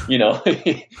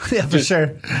 yeah, for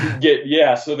sure.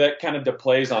 So that kind of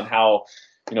plays on how,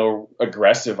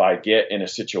 aggressive I get in a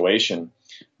situation.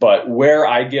 But where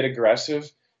I get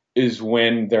aggressive is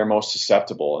when they're most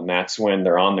susceptible. And that's when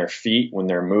they're on their feet, when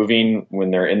they're moving, when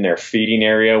they're in their feeding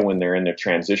area, when they're in their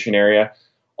transition area.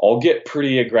 I'll get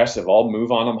pretty aggressive. I'll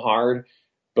move on them hard,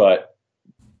 but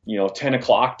 10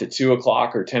 o'clock to 2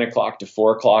 o'clock or 10 o'clock to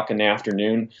 4 o'clock in the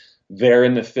afternoon, they're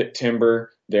in the thick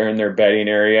timber, they're in their bedding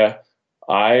area.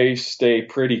 I stay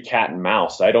pretty cat and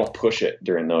mouse. I don't push it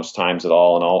during those times at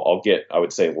all. And I'll get, I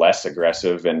would say, less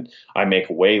aggressive. And I make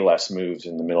way less moves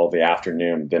in the middle of the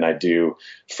afternoon than I do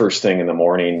first thing in the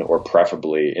morning or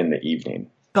preferably in the evening.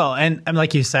 Oh, and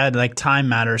like you said, time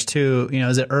matters too.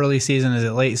 Is it early season? Is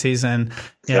it late season?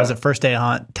 Is it first day of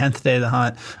hunt, 10th day of the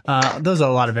hunt? Those are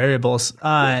a lot of variables.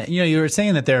 You were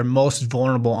saying that they're most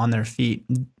vulnerable on their feet.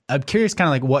 I'm curious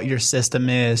kind of what your system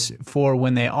is for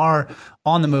when they are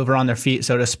on the move or on their feet,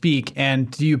 so to speak.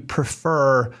 And do you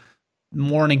prefer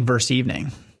morning versus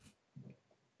evening?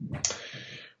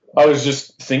 I was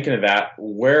just thinking of that.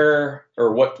 Where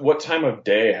or what time of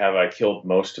day have I killed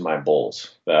most of my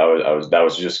bulls? That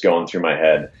was just going through my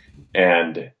head,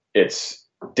 and it's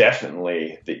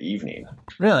definitely the evening.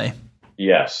 Really?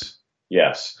 Yes,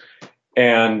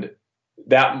 and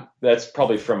that's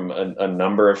probably from a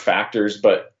number of factors,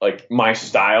 but my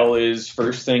style is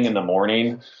first thing in the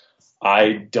morning.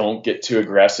 I don't get too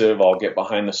aggressive. I'll get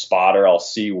behind the spotter. I'll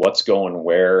see what's going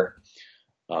where.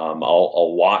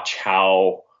 I'll watch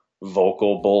how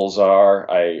vocal bulls are.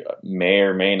 I may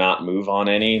or may not move on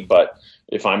any, but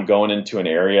if I'm going into an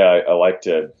area, I like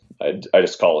to I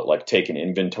just call it like take an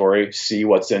inventory, see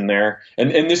what's in there.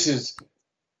 And this is,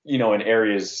 in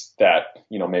areas that,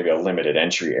 maybe a limited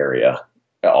entry area,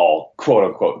 I'll quote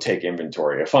unquote take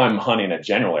inventory. If I'm hunting a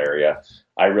general area,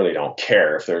 I really don't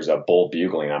care if there's a bull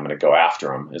bugling. I'm going to go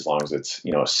after him as long as it's,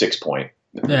 a 6 point.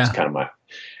 Yeah. It's kind of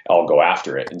I'll go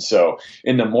after it. And so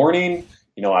in the morning,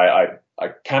 I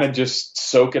kind of just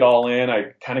soak it all in.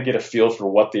 I kind of get a feel for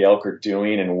what the elk are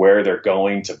doing and where they're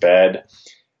going to bed.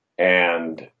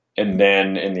 And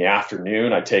then in the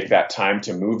afternoon, I take that time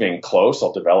to move in close.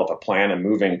 I'll develop a plan and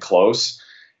move in close.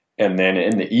 And then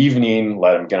in the evening,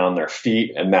 let them get on their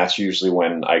feet. And that's usually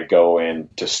when I go in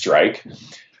to strike.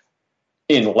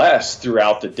 Unless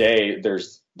throughout the day,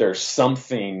 there's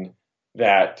something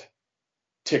that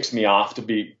ticks me off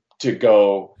to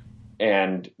go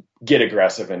and get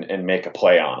aggressive and make a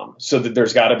play on them. So that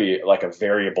there's got to be like a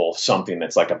variable, something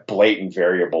that's like a blatant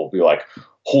variable. Be like,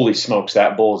 holy smokes,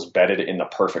 that bull is bedded in the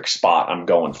perfect spot. I'm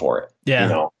going for it.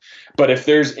 Yeah. But if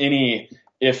there's any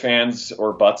ifs, ands,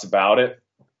 or buts about it,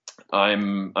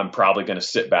 I'm probably going to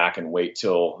sit back and wait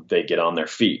till they get on their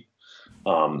feet.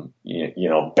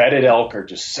 Bedded elk are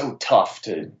just so tough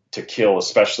to kill,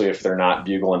 especially if they're not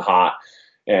bugling hot.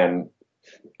 And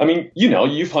I mean,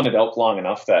 you've hunted elk long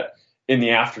enough that in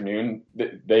the afternoon,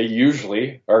 they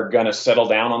usually are going to settle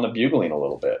down on the bugling a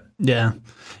little bit. Yeah.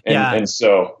 And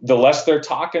so the less they're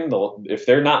talking, if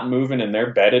they're not moving and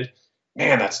they're bedded,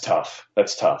 man, that's tough.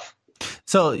 That's tough.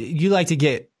 So you like to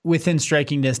get within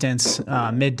striking distance,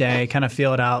 midday, kind of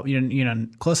feel it out,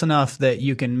 close enough that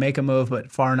you can make a move,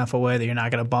 but far enough away that you're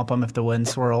not going to bump them if the wind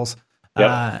swirls.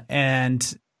 Yep.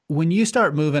 And when you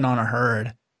start moving on a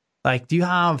herd, like, do you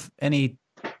have any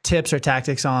tips or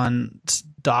tactics on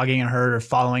dogging a herd or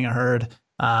following a herd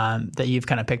that you've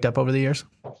kind of picked up over the years?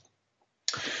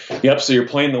 Yep. So you're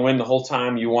playing the wind the whole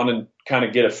time. You want to kind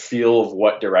of get a feel of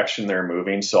what direction they're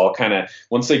moving. So I'll kind of,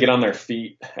 once they get on their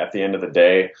feet at the end of the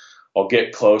day, I'll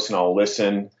get close and I'll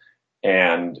listen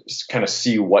and just kind of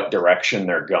see what direction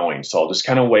they're going. So I'll just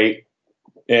kind of wait.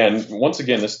 And once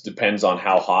again, this depends on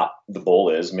how hot the bull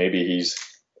is. Maybe he's,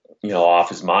 out of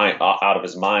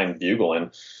his mind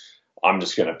bugling. I'm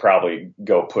just going to probably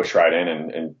go push right in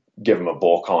and give him a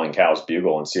bull calling cows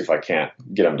bugle and see if I can't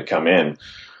get him to come in.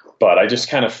 But I just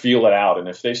kind of feel it out. And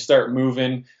if they start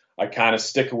moving, I kind of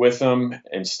stick with them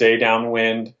and stay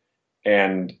downwind.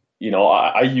 And,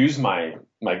 I use my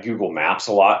Google Maps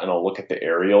a lot, and I'll look at the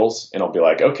aerials and I'll be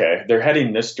like, okay, they're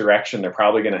heading this direction. They're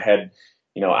probably going to head,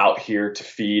 out here to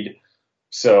feed.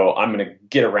 So I'm going to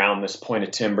get around this point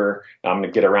of timber. I'm going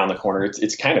to get around the corner.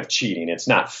 It's kind of cheating. It's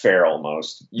not fair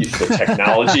almost, the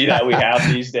technology that we have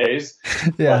these days.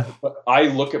 Yeah. But I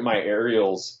look at my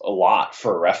aerials a lot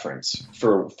for reference,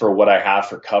 for what I have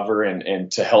for cover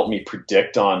and to help me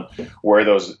predict on where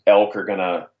those elk are going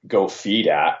to go feed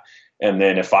at. And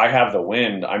then if I have the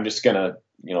wind, I'm just going to,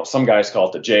 some guys call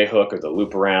it the J hook or the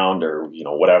loop around or,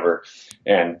 whatever,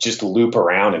 and just loop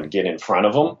around and get in front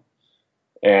of them.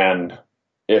 And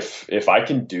if I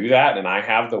can do that and I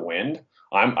have the wind,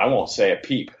 I won't say a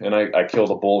peep. And I killed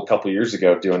a bull a couple of years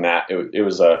ago doing that.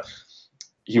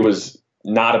 He was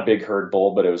not a big herd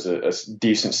bull, but it was a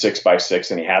decent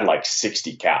 6x6, and he had like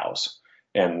 60 cows,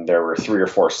 and there were 3 or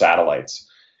 4 satellites.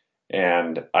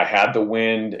 And I had the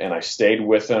wind and I stayed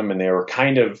with them, and they were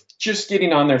kind of just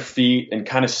getting on their feet and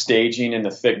kind of staging in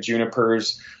the thick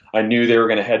junipers. I knew they were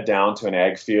going to head down to an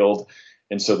ag field.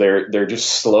 And so they're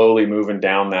just slowly moving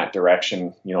down that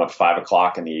direction, at 5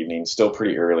 o'clock in the evening, still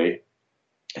pretty early.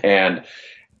 And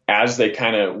as they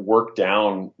kind of work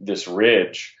down this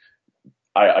ridge,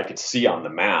 I could see on the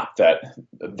map that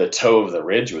the toe of the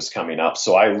ridge was coming up.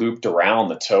 So I looped around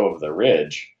the toe of the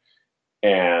ridge,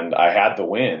 and I had the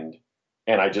wind,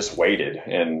 and I just waited.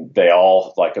 And they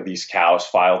all, like, these cows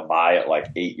filed by at like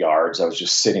 8 yards. I was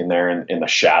just sitting there in the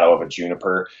shadow of a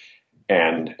juniper.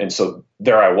 And so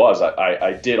there I was.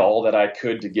 I did all that I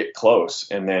could to get close.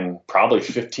 And then probably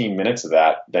 15 minutes of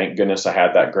that, thank goodness I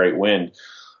had that great wind.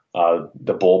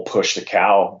 The bull pushed a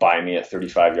cow by me at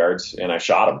 35 yards, and I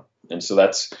shot him. And so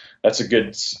that's a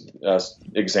good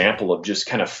example of just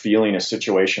kind of feeling a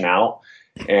situation out.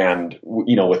 And,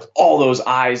 with all those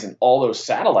eyes and all those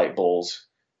satellite bulls,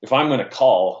 if I'm going to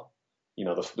call,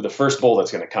 the first bull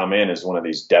that's going to come in is one of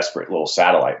these desperate little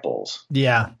satellite bulls.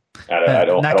 Yeah.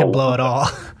 That can blow it all.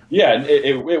 Yeah,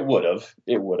 it would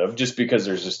have, just because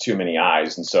there's just too many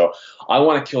eyes. And so I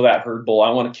want to kill that herd bull. I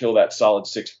want to kill that solid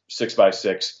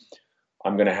 6x6.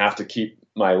 I'm going to have to keep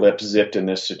my lips zipped in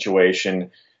this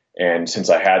situation. And since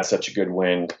I had such a good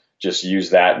wind, just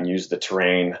use that and use the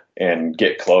terrain and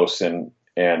get close. And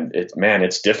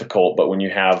it's difficult. But when you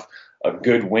have a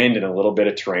good wind and a little bit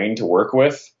of terrain to work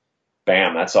with,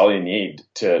 bam, that's all you need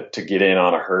to get in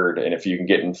on a herd. And if you can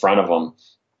get in front of them,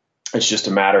 it's just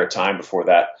a matter of time before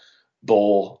that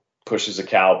bull pushes a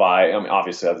cow by. I mean,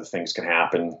 obviously other things can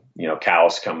happen.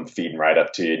 Cows come feeding right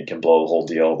up to you and can blow the whole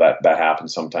deal. That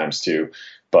happens sometimes too.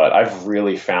 But I've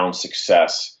really found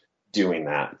success doing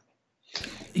that.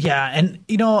 Yeah, and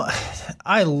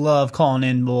I love calling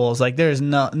in bulls. Like, there's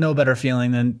no better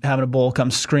feeling than having a bull come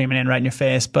screaming in right in your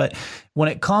face. But when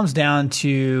it comes down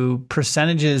to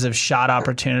percentages of shot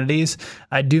opportunities,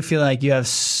 I do feel like you have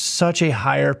such a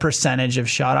higher percentage of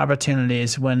shot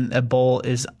opportunities when a bull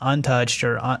is untouched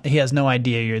or he has no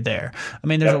idea you're there. I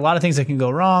mean, there's a lot of things that can go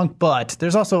wrong, but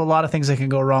there's also a lot of things that can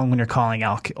go wrong when you're calling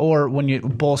elk or when your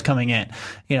bull's coming in,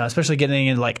 especially getting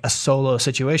into like a solo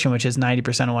situation, which is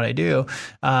 90% of what I do.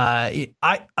 I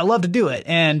love to do it.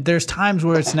 And there's times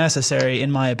where it's necessary,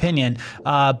 in my opinion.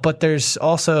 But there's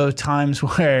also times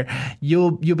where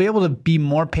you'll be able to be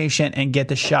more patient and get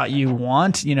the shot you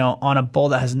want, on a bull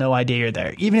that has no idea you're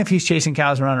there. Even if he's chasing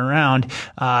cows running around,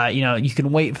 you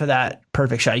can wait for that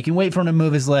perfect shot. You can wait for him to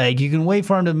move his leg. You can wait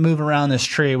for him to move around this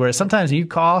tree, whereas sometimes when you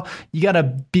call, you got to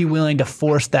be willing to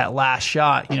force that last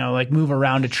shot, like move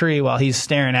around a tree while he's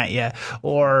staring at you,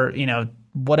 or,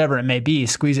 whatever it may be,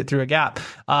 squeeze it through a gap.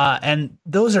 And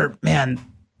those are, man,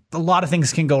 a lot of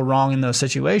things can go wrong in those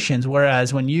situations.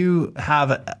 Whereas when you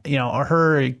have, a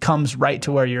herd comes right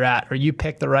to where you're at, or you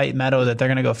pick the right meadow that they're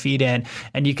going to go feed in,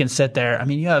 and you can sit there. I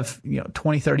mean, you have,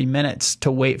 20, 30 minutes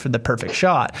to wait for the perfect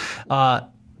shot.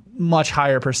 Much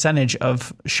higher percentage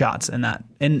of shots in that,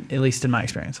 at least in my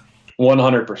experience.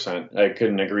 100%. I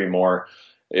couldn't agree more.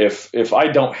 If I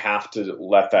don't have to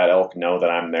let that elk know that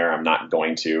I'm there, I'm not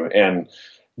going to. And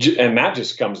that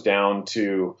just comes down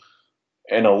to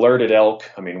an alerted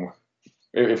elk. I mean,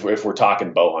 if we're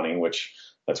talking bow hunting, which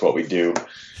that's what we do,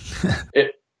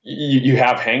 you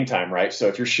have hang time, right? So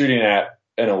if you're shooting at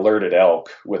an alerted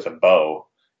elk with a bow,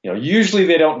 usually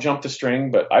they don't jump the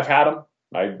string, but I've had them.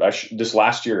 This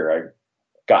last year, I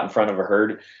got in front of a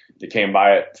herd that came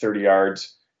by at 30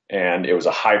 yards, and it was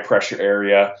a high pressure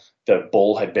area. The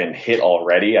bull had been hit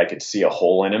already. I could see a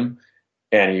hole in him,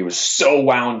 and he was so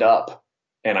wound up.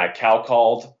 And I cow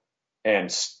called,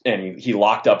 and he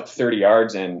locked up at 30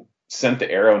 yards and sent the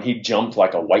arrow, and he jumped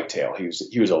like a whitetail. He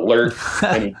was alert,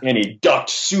 and he ducked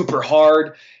super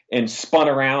hard and spun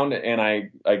around, and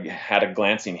I had a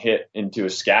glancing hit into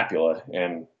his scapula,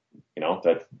 and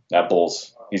that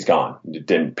bull's, he's gone. It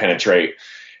didn't penetrate.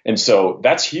 And so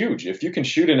that's huge. If you can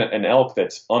shoot an elk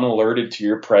that's unalerted to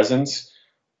your presence,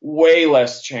 way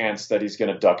less chance that he's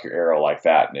going to duck your arrow like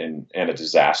that and a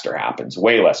disaster happens.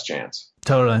 Way less chance.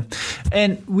 Totally.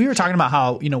 And we were talking about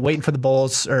how, waiting for the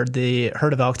bulls or the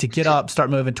herd of elk to get up, start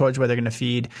moving towards where they're going to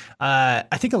feed. I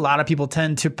think a lot of people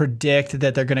tend to predict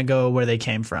that they're going to go where they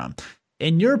came from.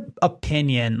 In your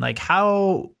opinion, like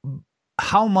how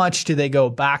much do they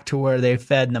go back to where they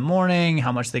fed in the morning?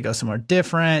 How much do they go somewhere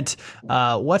different?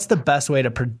 What's the best way to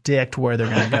predict where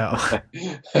they're going to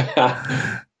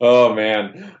go? Oh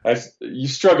man, you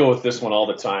struggle with this one all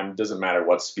the time. It doesn't matter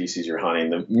what species you're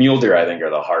hunting. The mule deer, I think, are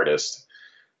the hardest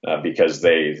because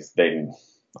I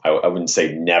wouldn't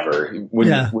say never.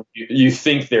 When you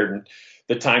think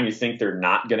the time you think they're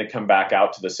not going to come back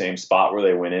out to the same spot where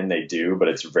they went in, they do, but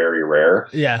it's very rare.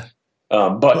 Yeah.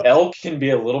 But elk can be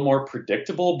a little more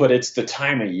predictable, but it's the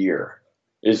time of year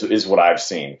is what I've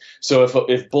seen. So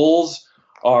if bulls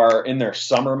are in their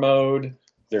summer mode,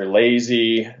 they're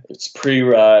lazy, it's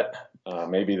pre-rut,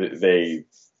 maybe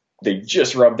they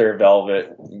just rubbed their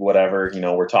velvet, whatever,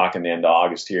 we're talking the end of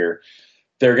August here,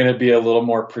 they're going to be a little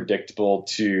more predictable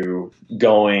to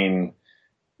going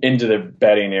into the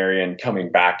bedding area and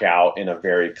coming back out in a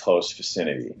very close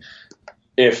vicinity.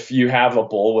 If you have a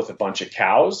bull with a bunch of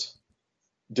cows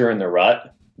during the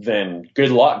rut, then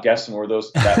good luck guessing where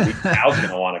that weak cow's going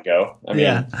to want to go. I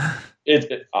mean,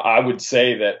 I would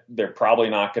say that they're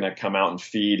probably not going to come out and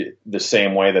feed the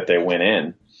same way that they went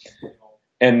in.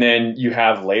 And then you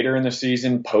have later in the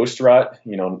season, post rut,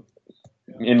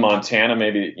 in Montana,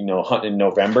 maybe, hunt in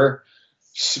November,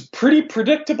 pretty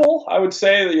predictable. I would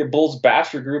say that your bulls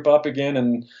batch your group up again,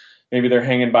 and maybe they're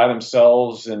hanging by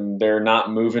themselves and they're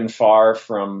not moving far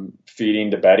from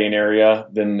feeding to bedding area,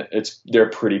 then they're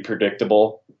pretty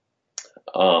predictable.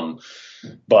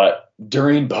 But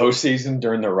during bow season,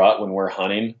 during the rut, when we're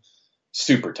hunting,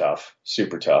 super tough.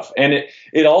 And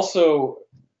it also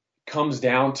comes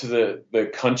down to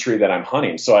the country that I'm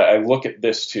hunting. So I look at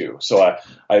this too. So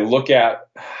I look at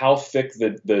how thick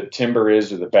the timber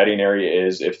is or the bedding area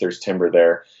is, if there's timber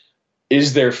there.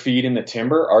 Is there feed in the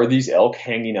timber? Are these elk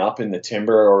hanging up in the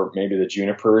timber or maybe the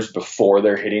junipers before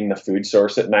they're hitting the food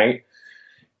source at night?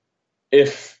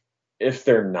 If if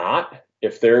they're not,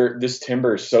 if this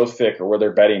timber is so thick or where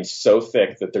they're bedding so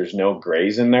thick that there's no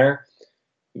graze in there,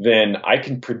 then I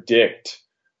can predict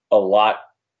a lot,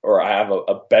 or I have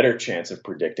a better chance of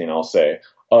predicting, I'll say,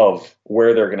 of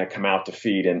where they're going to come out to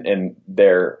feed, and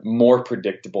they're more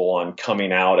predictable on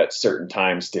coming out at certain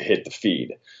times to hit the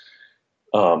feed.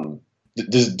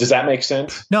 Does that make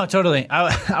sense? No, totally.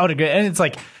 I would agree. And it's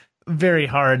like very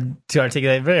hard to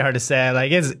articulate, very hard to say.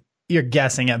 Like you're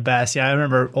guessing at best. Yeah, I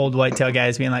remember old whitetail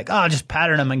guys being like, "Oh, just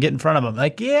pattern them and get in front of them."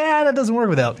 Like, yeah, that doesn't work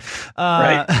with elk.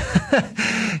 Right.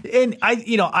 And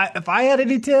if I had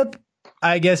any tip,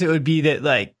 I guess it would be that,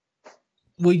 like,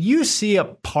 will you see a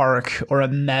park or a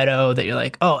meadow that you're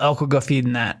like, "Oh, elk will go feed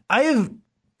in that"? I have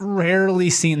rarely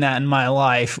seen that in my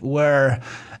life, where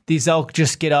these elk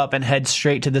just get up and head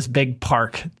straight to this big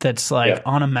park that's like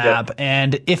on a map. Yep.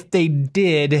 And if they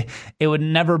did, it would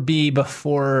never be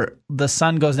before the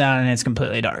sun goes down and it's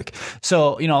completely dark.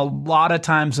 So, a lot of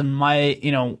times in my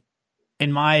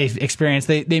experience,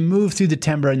 they move through the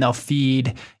timber and they'll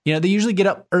feed. They usually get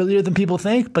up earlier than people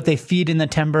think, but they feed in the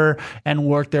timber and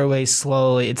work their way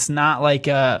slowly. It's not like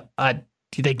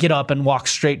they get up and walk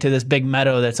straight to this big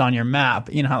meadow that's on your map.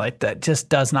 Like that just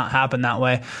does not happen that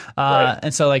way. Right.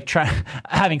 And so, like,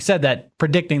 having said that,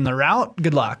 predicting the route,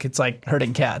 good luck. It's like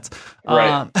herding cats.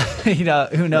 Right.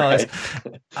 Who knows?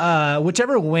 Right.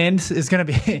 Whichever wind is going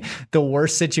to be the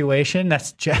worst situation,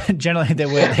 that's generally the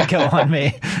way they go on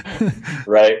me.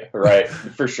 Right.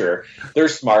 For sure. They're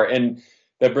smart. And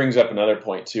that brings up another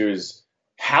point too, is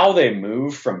how they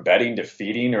move from bedding to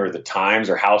feeding, or the times,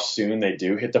 or how soon they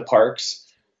do hit the parks.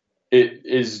 It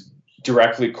is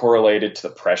directly correlated to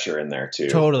the pressure in there too.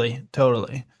 Totally.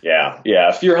 Yeah.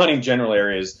 If you're hunting general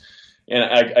areas, and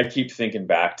I keep thinking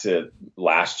back to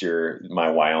last year,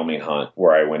 my Wyoming hunt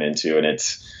where I went into, and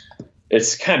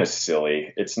it's kind of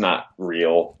silly. It's not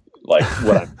real, like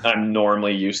what I'm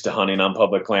normally used to hunting on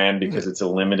public land, because it's a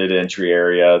limited entry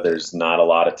area. There's not a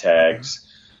lot of tags.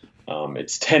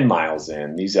 It's 10 miles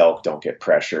in. These elk don't get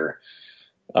pressure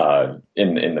in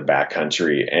the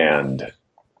backcountry, and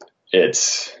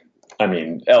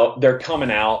they're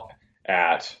coming out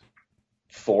at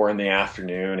 4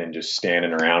 p.m. and just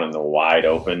standing around in the wide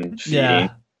open feeding. Yeah.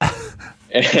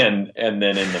 and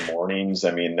then in the mornings,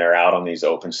 they're out on these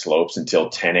open slopes until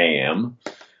 10 a.m.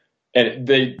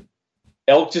 And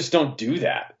elk just don't do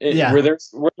that. Where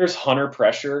there's hunter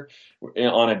pressure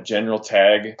on a general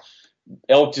tag,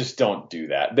 elk just don't do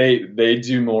that. They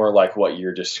do more like what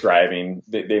you're describing.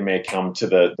 They may come to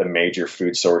the major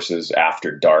food sources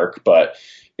after dark, but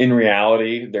in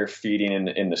reality, they're feeding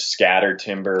in the scattered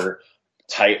timber,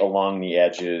 tight along the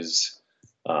edges.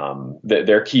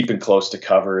 They're keeping close to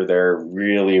cover. They're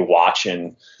really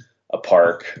watching a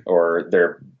park or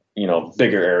their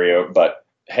bigger area. But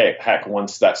heck,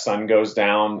 once that sun goes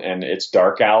down and it's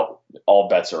dark out, all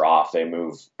bets are off. They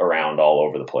move around all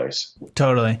over the place.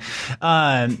 Totally.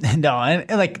 No, and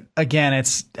like, again,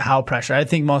 it's how pressure. I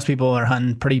think most people are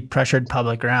hunting pretty pressured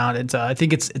public ground. And I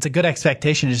think it's a good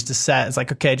expectation just to set. It's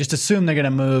like, okay, just assume they're going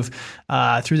to move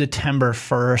through the timber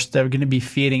first. They're going to be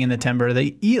feeding in the timber.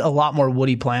 They eat a lot more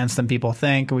woody plants than people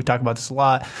think. We talk about this a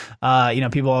lot.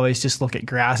 People always just look at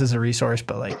grass as a resource,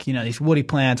 but like, these woody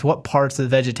plants, what parts of the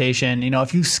vegetation,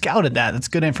 if you scouted that, that's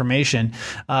good information.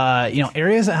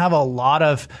 Areas that have a lot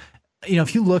of,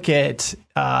 if you look at,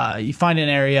 you find an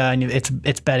area and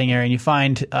it's bedding area, and you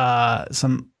find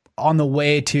some on the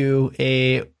way to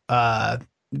a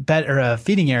bed or a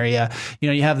feeding area,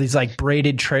 you have these like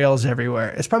braided trails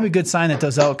everywhere. It's probably a good sign that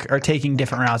those elk are taking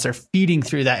different routes. They're feeding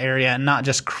through that area and not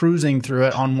just cruising through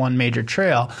it on one major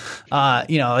trail.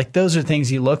 Like those are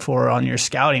things you look for on your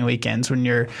scouting weekends when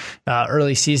you're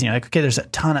early season. You're like, okay, there's a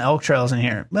ton of elk trails in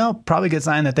here. Well, probably a good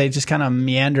sign that they just kind of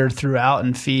meander throughout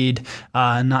and feed,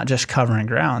 not just covering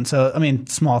ground. So,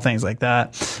 small things like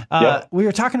that. Yep. We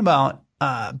were talking about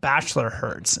bachelor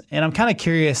herds, and I'm kind of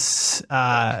curious,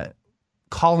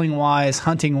 calling wise,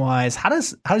 hunting wise, how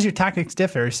does your tactics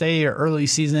differ? Say you're early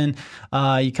season,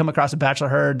 you come across a bachelor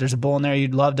herd, there's a bull in there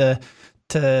you'd love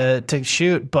to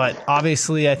shoot, but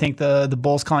obviously I think the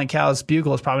bull's calling cows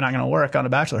bugle is probably not going to work on a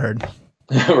bachelor herd.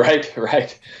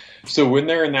 Right. So when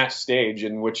they're in that stage,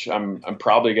 in which I'm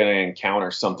probably going to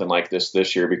encounter something like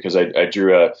this year, because I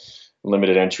drew a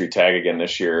limited entry tag again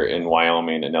this year in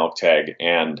Wyoming, an elk tag,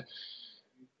 and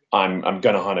I'm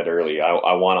going to hunt it early.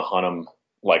 I want to hunt them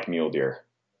like mule deer,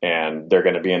 and they're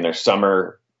going to be in their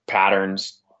summer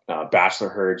patterns, bachelor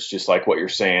herds, just like what you're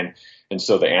saying. And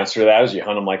so the answer to that is you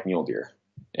hunt them like mule deer,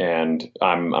 and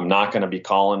I'm not going to be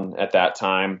calling at that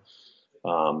time.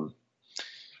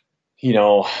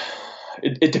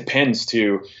 It depends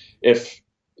too. If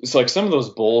it's like some of those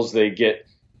bulls, they get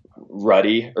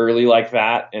ruddy early like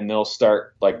that, and they'll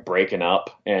start like breaking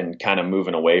up and kind of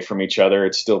moving away from each other.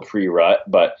 It's still pre-rut,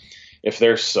 but if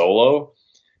they're solo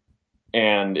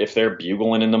and if they're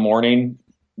bugling in the morning,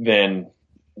 then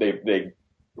they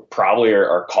probably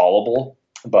are callable.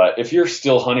 But if you're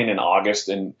still hunting in August,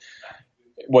 and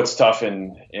what's tough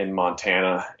in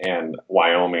Montana and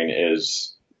Wyoming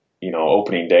is,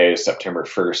 opening day is September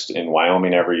 1st in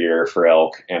Wyoming every year for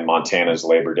elk, and Montana's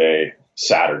Labor Day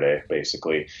Saturday,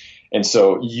 basically. And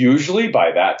so usually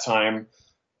by that time,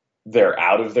 they're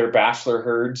out of their bachelor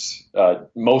herds.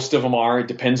 Most of them are. It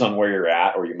depends on where you're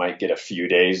at, or you might get a few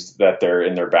days that they're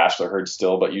in their bachelor herd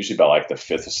still, but usually by like the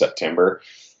 5th of September,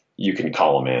 you can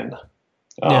call them in.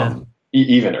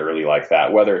 Even early like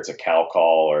that, whether it's a cow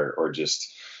call or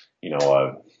just,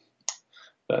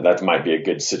 that might be a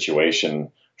good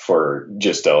situation for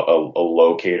just a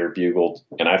locator bugle.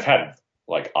 And I've had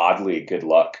like oddly good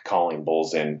luck calling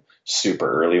bulls in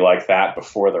super early like that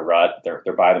before the rut. They're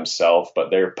by themselves, but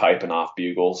they're piping off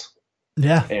bugles.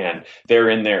 Yeah. And they're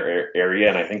in their area.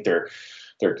 And I think they're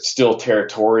still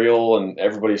territorial, and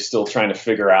everybody's still trying to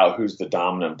figure out who's the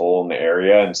dominant bull in the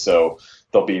area. And so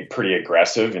they'll be pretty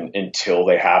aggressive until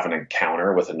they have an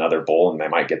encounter with another bull, and they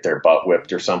might get their butt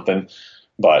whipped or something.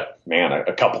 But man,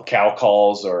 a couple cow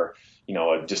calls or,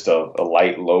 just a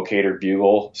light locator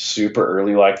bugle super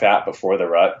early like that before the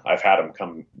rut, I've had them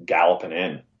come galloping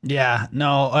in. Yeah,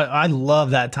 no, I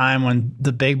love that time when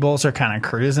the big bulls are kind of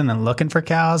cruising and looking for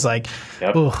cows. Like,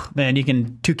 oh man, you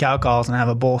can 2 cow calls and have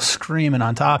a bull screaming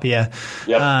on top of you.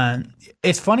 Yep.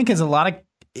 It's funny because there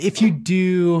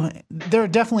are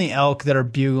definitely elk that are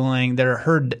bugling that are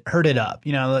herded up.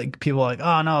 Like people are like,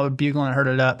 oh no, bugling and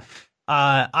herded up.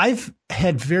 I've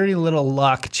had very little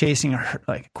luck chasing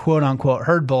like quote unquote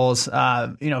herd bulls.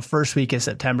 First week of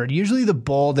September. Usually the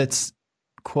bull that's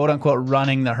quote unquote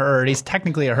running the herd, he's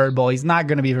technically a herd bull. He's not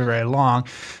going to be for very long,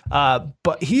 but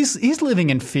he's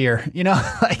living in fear.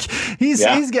 Like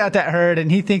he's got that herd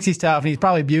and he thinks he's tough and he's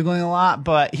probably bugling a lot,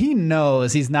 but he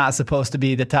knows he's not supposed to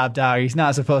be the top dog. He's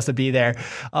not supposed to be there.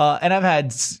 And I've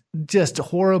had just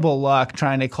horrible luck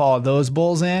trying to call those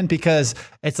bulls in because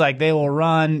it's like they will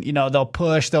run, they'll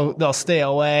push, they'll stay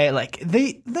away. Like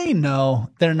they know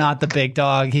they're not the big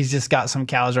dog. He's just got some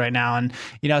cows right now. And,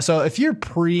 so if you're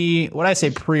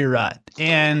pre-rut,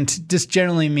 and just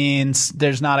generally means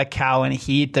there's not a cow in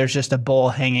heat, there's just a bull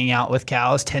hanging out with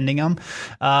cows, tending them.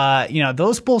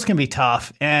 Those bulls can be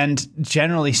tough. And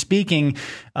generally speaking,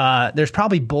 there's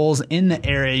probably bulls in the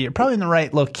area. You're probably in the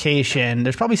right location.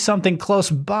 There's probably something close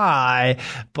by,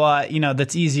 but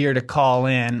that's easier to call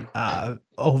in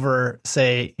over,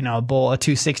 say, a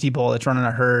 260 bull that's running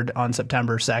a herd on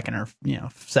September 2nd or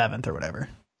 7th or whatever.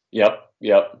 Yep.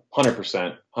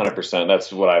 100%.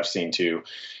 That's what I've seen too.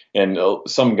 And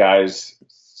some guys,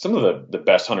 some of the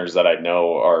best hunters that I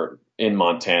know are in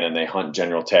Montana, and they hunt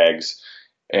general tags,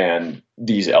 and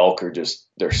these elk are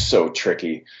they're so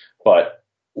tricky. But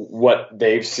what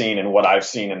they've seen and what I've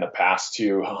seen in the past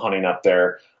too, hunting up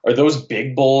there, are those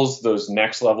big bulls, those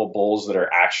next level bulls that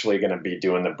are actually going to be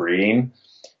doing the breeding.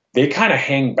 They kind of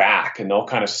hang back and they'll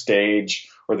kind of stage,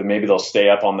 or maybe they'll stay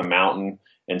up on the mountain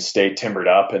and stay timbered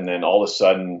up. And then all of a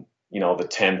sudden, the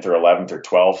 10th or 11th or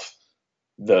 12th,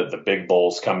 the big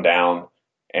bulls come down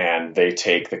and they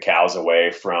take the cows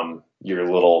away from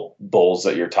your little bulls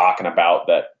that you're talking about,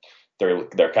 that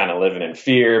they're kind of living in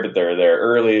fear, but they're there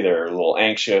early. They're a little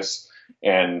anxious,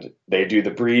 and they do the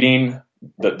breeding.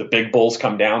 The big bulls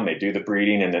come down, they do the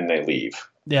breeding, and then they leave.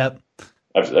 Yep.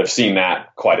 I've seen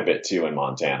that quite a bit too in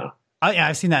Montana.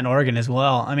 I've seen that in Oregon as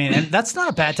well. I mean, and that's not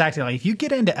a bad tactic. Like if you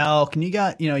get into elk and you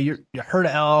got, you're herd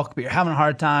of elk, but you're having a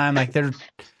hard time, like they're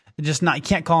just not, you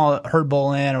can't call a herd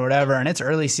bull in or whatever, and it's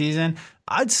early season,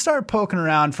 I'd start poking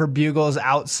around for bugles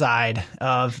outside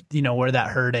of, where that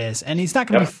herd is. And he's not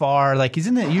going to be far. Like he's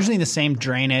usually in the same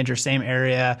drainage or same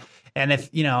area. And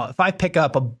if I pick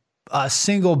up a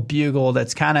single bugle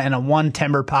that's kind of in a one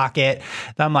timber pocket,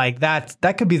 I'm like,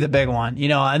 that could be the big one,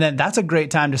 and then that's a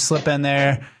great time to slip in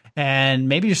there and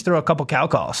maybe just throw a couple cow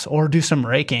calls or do some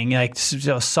raking, like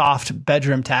soft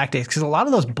bedroom tactics. Because a lot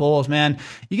of those bulls, man,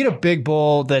 you get a big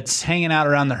bull that's hanging out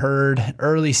around the herd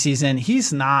early season,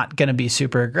 he's not going to be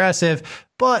super aggressive.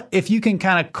 But if you can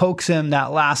kind of coax him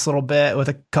that last little bit with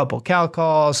a couple cow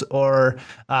calls or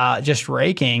just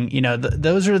raking,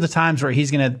 those are the times where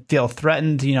he's going to feel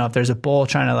threatened. If there's a bull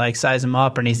trying to like size him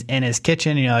up and he's in his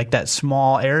kitchen, like that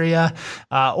small area,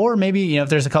 or maybe, if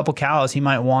there's a couple cows, he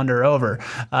might wander over.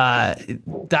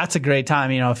 That's a great time.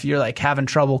 If you're like having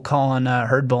trouble calling a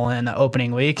herd bull in the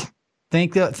opening week,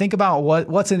 Think about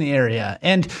what's in the area.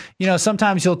 And,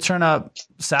 sometimes you'll turn up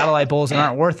satellite bulls that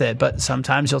aren't worth it, but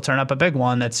sometimes you'll turn up a big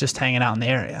one that's just hanging out in the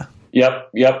area.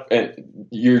 Yep. And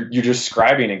you're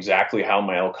describing exactly how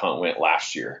my elk hunt went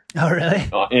last year. Oh, really?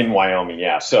 In Wyoming.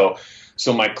 Yeah. So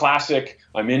my classic,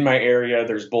 I'm in my area.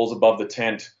 There's bulls above the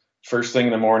tent. First thing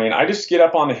in the morning, I just get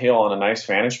up on the hill on a nice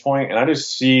vantage point and I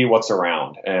just see what's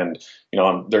around. And,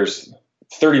 there's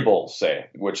 30 bulls, say,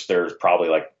 which there's probably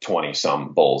like 20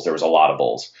 some bulls. There was a lot of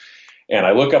bulls. And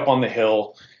I look up on the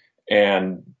hill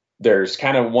and there's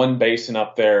kind of one basin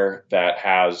up there that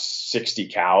has 60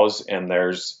 cows and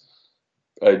there's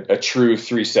a true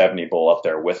 370 bull up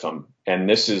there with them. And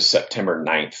this is September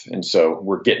 9th. And so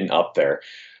we're getting up there.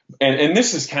 And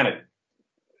this is kind of,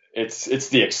 it's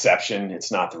the exception.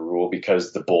 It's not the rule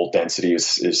because the bull density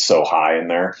is so high in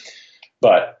there.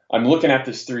 But I'm looking at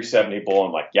this 370 bull.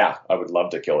 I'm like, yeah, I would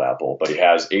love to kill that bull, but he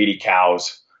has 80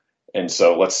 cows. And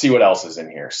so let's see what else is in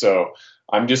here. So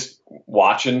I'm just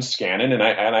watching, scanning, and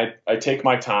I take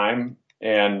my time,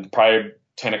 and probably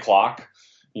 10 o'clock,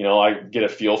 I get a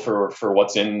feel for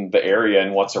what's in the area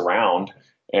and what's around.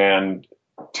 And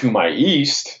to my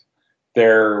east,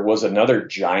 there was another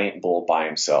giant bull by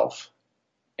himself.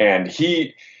 And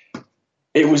it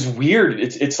was weird.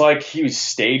 It's like he was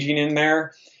staging in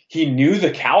there. He knew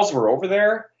the cows were over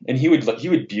there, and he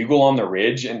would bugle on the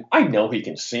ridge, and I know he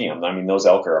can see them. I mean, those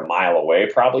elk are a mile away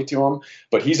probably to him,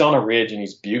 but he's on a ridge and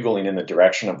he's bugling in the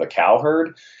direction of the cow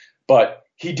herd. But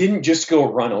he didn't just go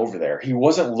run over there. He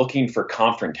wasn't looking for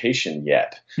confrontation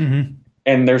yet. Mm-hmm.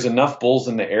 And there's enough bulls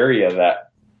in the area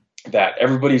that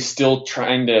everybody's still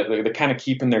trying to, they're kind of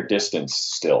keeping their distance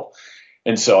still.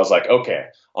 And so I was like, okay,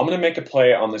 I'm going to make a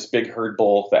play on this big herd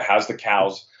bull that has the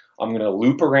cows. I'm going to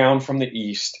loop around from the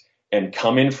east and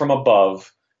come in from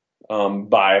above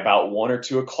by about 1 or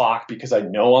 2 o'clock, because I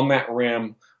know on that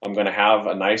rim I'm going to have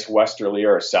a nice westerly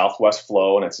or a southwest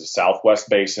flow, and it's a southwest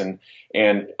basin.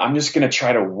 And I'm just going to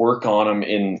try to work on them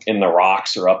in the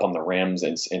rocks or up on the rims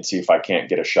and see if I can't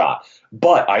get a shot.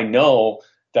 But I know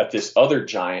that this other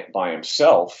giant by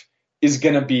himself is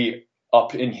going to be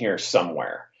up in here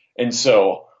somewhere. And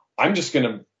so I'm just going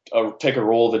to take a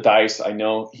roll of the dice. I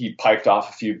know he piped off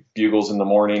a few bugles in the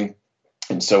morning.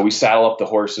 And so we saddle up the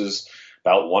horses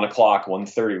about 1 o'clock,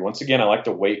 1:30. Once again, I like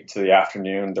to wait until the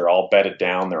afternoon. They're all bedded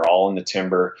down. They're all in the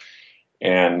timber.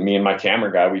 And me and my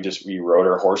camera guy, we rode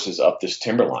our horses up this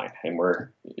timber line. And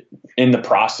we're in the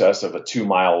process of a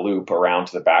 2-mile loop around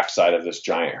to the backside of this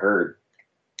giant herd.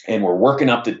 And we're working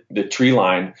up the tree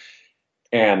line,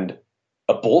 and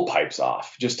a bull pipes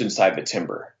off just inside the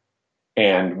timber.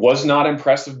 And was not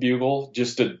impressive bugle,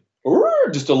 just a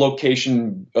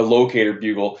locator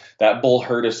bugle. That bull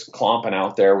heard us clomping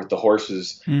out there with the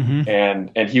horses. Mm-hmm.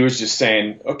 And he was just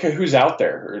saying, okay, who's out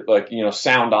there? Or like,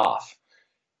 sound off.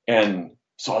 And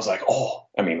so I was like,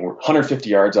 we're 150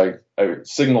 yards. I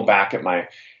signal back at my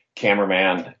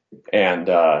cameraman, and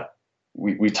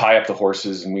we tie up the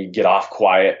horses and we get off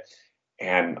quiet.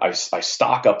 And I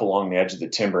stalk up along the edge of the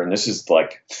timber, and this is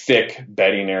like thick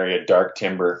bedding area, dark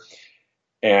timber.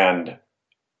 And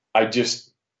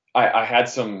I had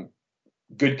some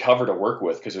good cover to work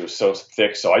with because it was so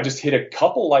thick. So I just hit a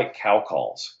couple light cow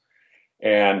calls,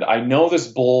 and I know this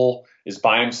bull is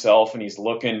by himself and he's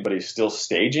looking, but he's still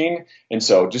staging. And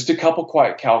so just a couple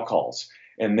quiet cow calls.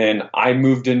 And then I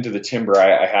moved into the timber.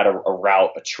 I had a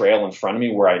route, a trail in front of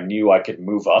me where I knew I could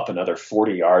move up another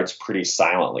 40 yards pretty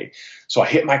silently. So I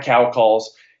hit my cow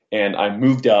calls and I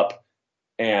moved up,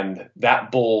 and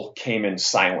that bull came in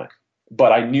silent.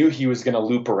 But I knew he was going to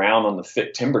loop around on the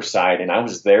thick timber side, and I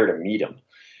was there to meet him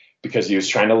because he was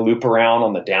trying to loop around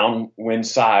on the downwind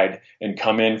side and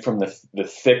come in from the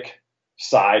thick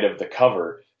side of the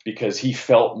cover because he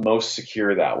felt most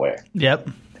secure that way. Yep.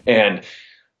 And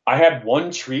I had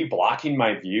one tree blocking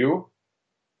my view,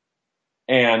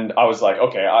 and I was like,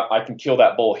 okay, I can kill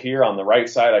that bull here on the right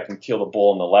side. I can kill the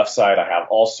bull on the left side. I have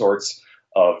all sorts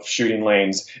of shooting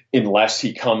lanes unless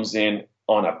he comes in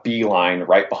on a beeline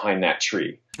right behind that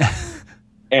tree.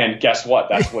 And guess what?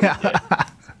 That's what he did.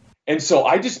 And so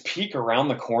I just peek around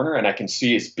the corner and I can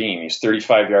see his beam. He's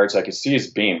 35 yards. I can see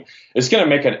his beam. It's going to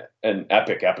make an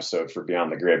epic episode for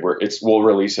Beyond the Grid where we'll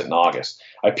release it in August.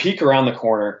 I peek around the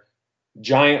corner,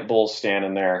 giant bull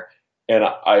standing there. And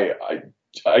I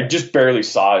just barely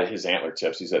saw his antler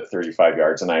tips. He's at 35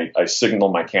 yards. And I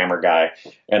signal my camera guy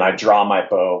and I draw my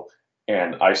bow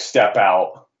and I step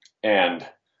out, and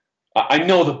I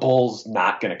know the bull's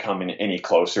not going to come in any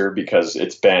closer because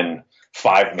it's been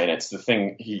 5 minutes. The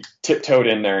thing, he tiptoed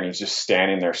in there and he's just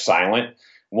standing there silent,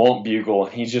 won't bugle.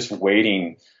 And he's just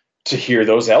waiting to hear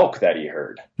those elk that he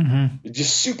heard. Mm-hmm.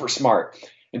 Just super smart.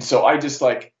 And so I just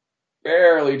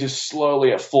barely, just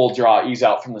slowly at full draw, ease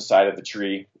out from the side of the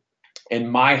tree.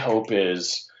 And my hope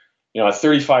is, at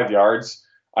 35 yards,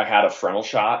 I had a frontal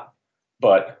shot,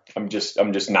 but I'm just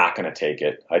not going to take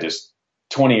it.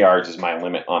 20 yards is my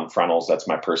limit on frontals. That's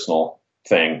my personal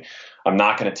thing. I'm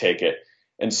not going to take it.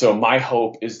 And so my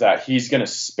hope is that he's going to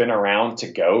spin around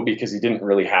to go, because he didn't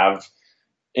really have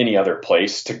any other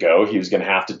place to go. He was going to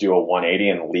have to do a 180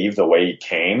 and leave the way he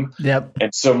came. Yep.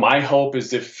 And so my hope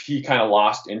is if he kind of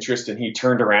lost interest and he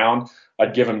turned around,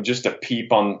 I'd give him just a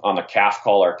peep on the calf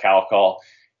call or cow call,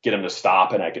 get him to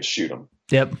stop, and I could shoot him.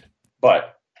 Yep.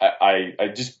 But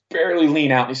I just barely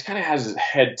lean out. And he kind of has his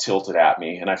head tilted at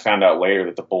me. And I found out later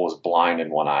that the bull was blind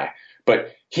in one eye.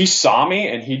 But he saw me,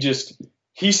 and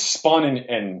he spun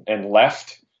and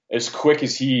left as quick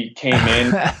as he came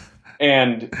in.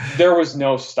 And there was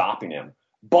no stopping him.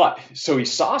 But so he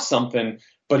saw something,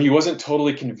 but he wasn't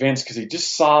totally convinced, because he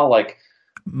just saw like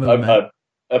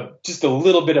just a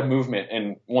little bit of movement.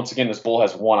 And once again, this bull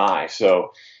has one eye,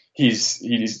 so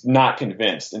he's not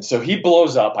convinced. And so he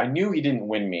blows up. I knew he didn't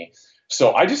win me,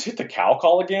 so I just hit the cow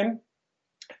call again.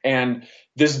 And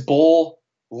this bull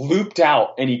looped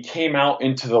out, and he came out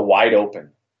into the wide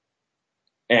open.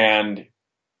 And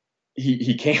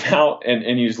he came out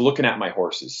and he was looking at my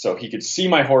horses. So he could see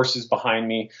my horses behind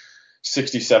me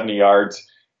 60, 70 yards.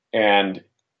 And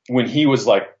when he was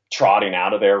like trotting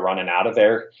out of there, running out of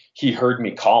there, he heard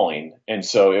me calling. And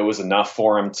so it was enough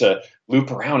for him to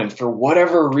loop around. And for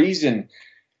whatever reason,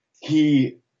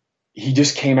 he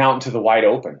just came out into the wide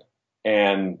open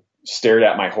and stared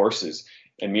at my horses.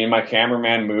 And me and my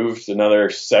cameraman moved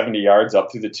another 70 yards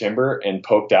up through the timber and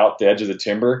poked out the edge of the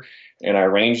timber. And I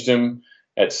ranged him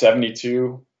at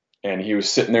 72, and he was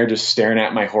sitting there just staring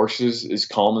at my horses as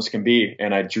calm as can be.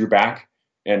 And I drew back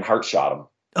and heart shot him.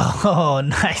 Oh,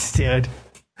 nice, dude.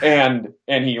 And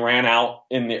he ran out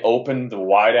in the open, the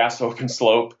wide ass open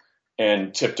slope,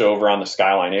 and tipped over on the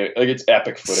skyline. It's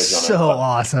epic footage on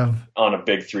awesome on a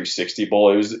big 360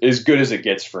 bull. It was as good as it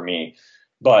gets for me.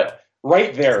 But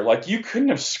right there, like, you couldn't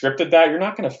have scripted that. You're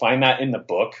not going to find that in the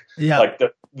book. Yeah. Like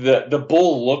the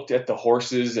bull looked at the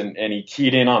horses and he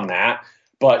keyed in on that.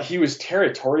 But he was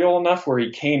territorial enough where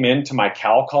he came into my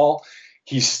cow call.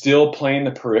 He's still playing the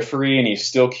periphery, and he's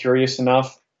still curious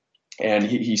enough, and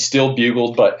he still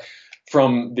bugled. But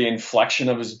from the inflection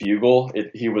of his bugle,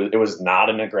 it was not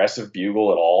an aggressive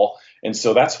bugle at all. And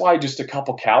so that's why just a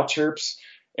couple cow chirps,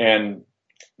 and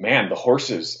man, the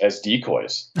horses as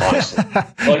decoys, honestly.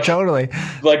 Like, totally.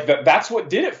 Like that's what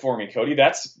did it for me, Cody.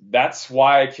 That's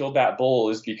why I killed that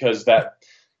bull, is because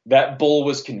that bull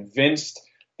was convinced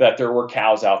that there were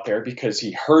cows out there, because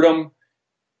he heard them,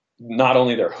 not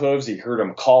only their hooves, he heard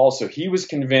them call. So he was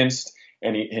convinced,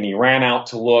 and he ran out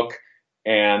to look,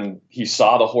 and he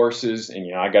saw the horses.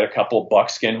 And, I got a couple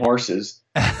buckskin horses.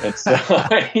 And so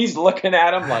he's looking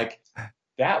at them like,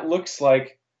 that looks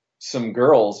like some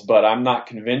girls, but I'm not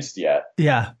convinced yet.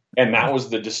 Yeah. And that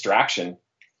was the distraction.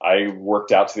 I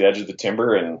worked out to the edge of the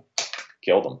timber and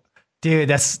killed him. Dude,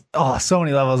 that's so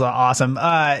many levels of awesome.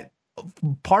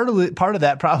 Part of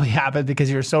that probably happened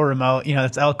because you're so remote.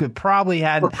 That's elk probably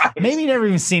had maybe never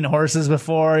even seen horses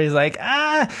before. He's like,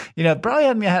 probably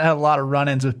hadn't had a lot of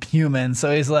run-ins with humans.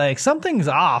 So he's like, something's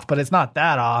off, but it's not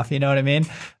that off. You know what I mean?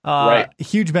 Right.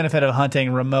 Huge benefit of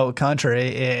hunting remote country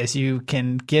is you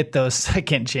can get those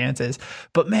second chances.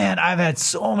 But man, I've had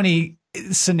so many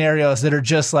scenarios that are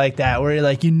just like that, where you're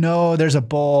like, there's a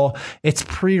bull, it's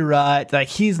pre-rut, like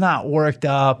he's not worked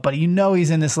up, but he's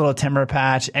in this little timber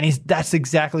patch, and that's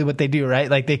exactly what they do, right?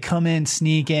 Like they come in,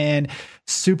 sneak in,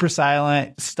 super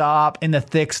silent, stop in the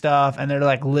thick stuff, and they're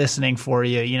like listening for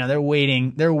you. They're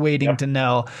waiting Yep. to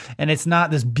know. And it's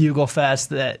not this bugle fest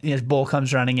that this bull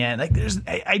comes running in. Like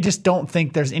I just don't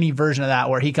think there's any version of that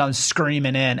where he comes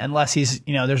screaming in, unless he's,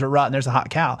 there's a rut and there's a hot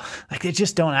cow. Like they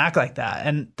just don't act like that.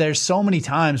 And there's so many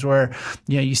times where,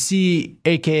 you see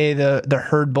AKA the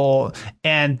herd bull,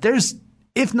 and there's,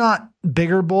 if not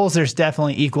bigger bulls, there's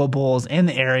definitely equal bulls in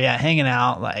the area hanging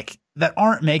out, like that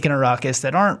aren't making a ruckus,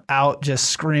 that aren't out just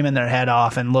screaming their head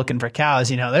off and looking for cows.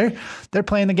 They're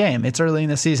playing the game. It's early in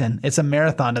the season. It's a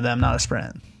marathon to them, not a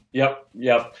sprint. Yep.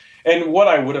 And what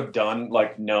I would have done,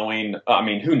 like knowing,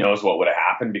 who knows what would have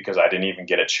happened, because I didn't even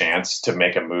get a chance to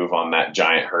make a move on that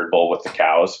giant herd bull with the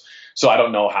cows. So I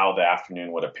don't know how the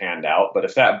afternoon would have panned out. But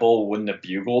if that bull wouldn't have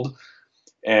bugled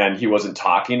and he wasn't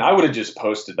talking, I would have just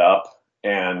posted up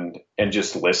and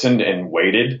just listened and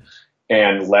waited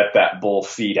and let that bull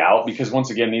feed out. Because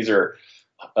once again, these are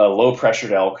low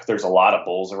pressured elk. There's a lot of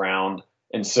bulls around.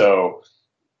 And so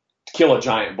to kill a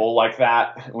giant bull like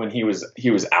that when he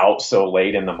was out so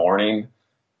late in the morning,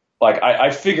 like I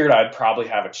figured I'd probably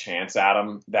have a chance at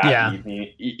them that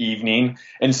evening.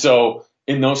 And so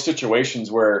in those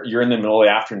situations where you're in the middle of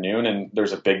the afternoon and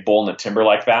there's a big bull in the timber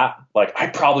like that, like I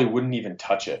probably wouldn't even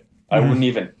touch it. I wouldn't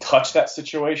even touch that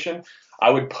situation. I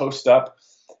would post up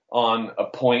on a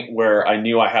point where I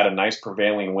knew I had a nice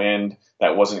prevailing wind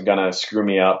that wasn't going to screw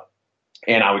me up.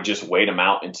 And I would just wait them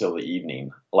out until the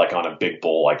evening, like on a big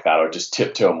bull like that. I would just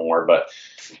tiptoe more. But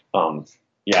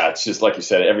yeah, it's just like you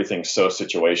said, everything's so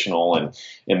situational. And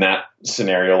in that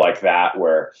scenario like that,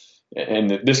 where,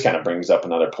 and this kind of brings up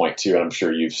another point too, and I'm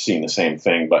sure you've seen the same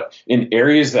thing, but in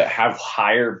areas that have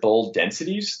higher bull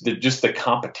densities, just the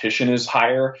competition is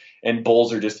higher and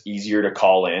bulls are just easier to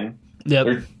call in.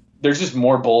 Yep. There's just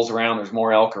more bulls around. There's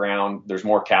more elk around. There's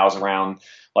more cows around.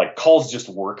 Like calls just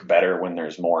work better when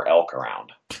there's more elk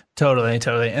around. Totally.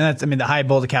 And that's, I mean, the high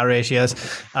bull to cow ratios,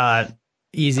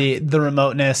 easy, the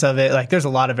remoteness of it. Like there's a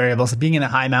lot of variables. Being in a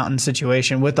high mountain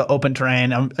situation with the open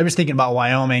terrain. I'm just thinking about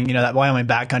Wyoming, that Wyoming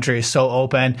backcountry is so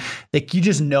open. Like you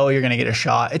just know you're going to get a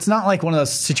shot. It's not like one of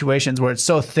those situations where it's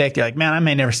so thick. You're like, man, I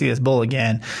may never see this bull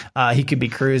again. He could be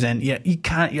cruising.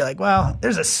 You're like, well,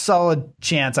 there's a solid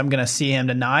chance I'm going to see him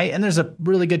tonight. And there's a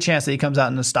really good chance that he comes out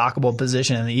in a stockable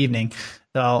position in the evening.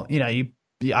 So,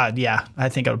 I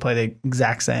think I would play the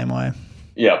exact same way.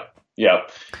 Yep.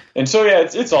 And so, yeah,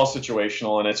 it's all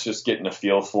situational and it's just getting a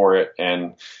feel for it.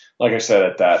 And like I said,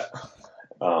 at that,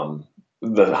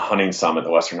 the hunting summit,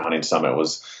 the Western Hunting Summit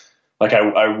was like,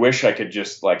 I wish I could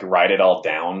just like write it all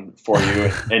down for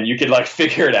you and you could like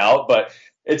figure it out. But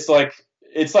it's like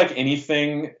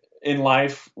anything in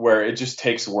life where it just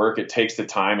takes work. It takes the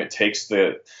time. It takes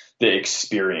the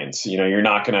experience. You're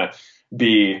not going to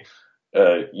be,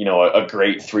 a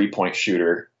great 3-point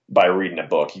shooter by reading a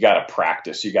book. You got to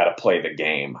practice. You got to play the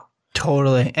game.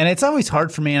 Totally. And it's always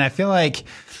hard for me. And I feel like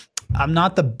I'm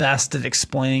not the best at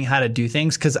explaining how to do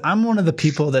things because I'm one of the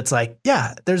people that's like,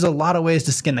 yeah, there's a lot of ways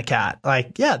to skin the cat.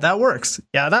 Like, yeah, that works.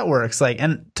 Yeah, that works. Like,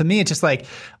 and to me, it's just like,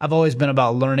 I've always been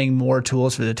about learning more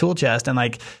tools for the tool chest and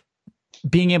like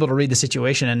being able to read the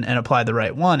situation and apply the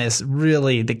right one is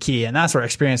really the key. And that's where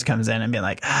experience comes in and being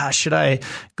like, should I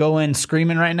go in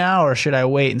screaming right now or should I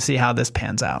wait and see how this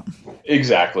pans out?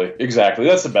 Exactly.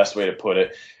 That's the best way to put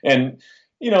it. And,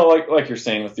 like you're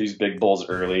saying with these big bulls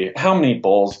early, how many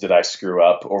bulls did I screw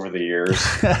up over the years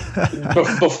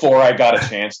before I got a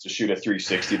chance to shoot a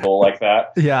 360 bull like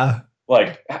that? Yeah.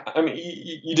 Like, I mean,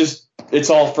 you just,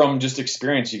 it's all from just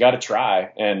experience. You got to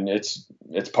try, and it's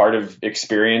part of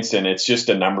experience, and it's just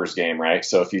a numbers game, right?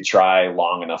 So if you try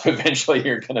long enough, eventually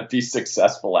you're going to be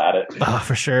successful at it. Oh,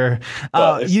 for sure.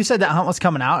 You said that hunt was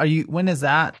coming out. When is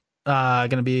that going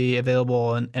to be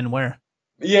available and where?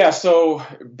 Yeah. So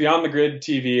Beyond the Grid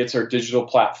TV, it's our digital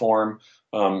platform.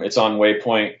 It's on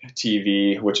Waypoint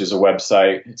TV, which is a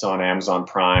website. It's on Amazon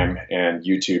Prime and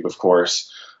YouTube, of course.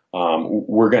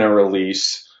 We're going to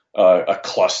release a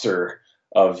cluster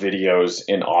of videos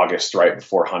in August, right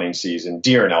before hunting season,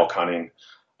 deer and elk hunting.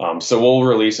 So we'll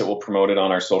release it. We'll promote it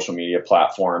on our social media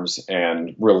platforms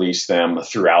and release them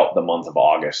throughout the month of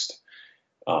August.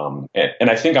 And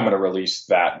I think I'm going to release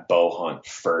that bow hunt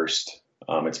first.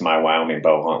 It's my Wyoming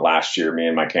bow hunt last year, me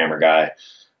and my camera guy,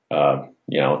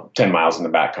 10 miles in the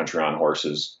backcountry on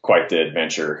horses, quite the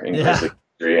adventure in grizzly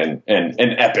country and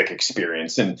an epic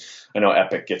experience. And I know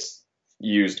epic gets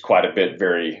used quite a bit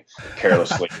very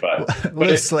carelessly, but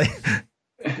loosely.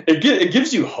 It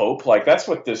gives you hope. Like that's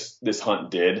what this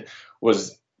hunt did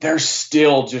was there's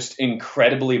still just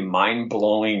incredibly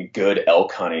mind-blowing good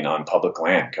elk hunting on public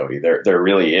land, Cody. There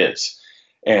really is.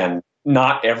 And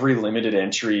not every limited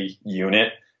entry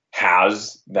unit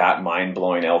has that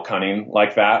mind-blowing elk hunting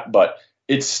like that, but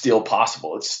it's still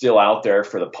possible. It's still out there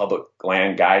for the public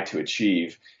land guy to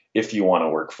achieve if you want to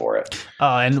work for it.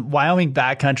 Oh, and Wyoming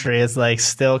backcountry is like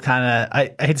still kind of,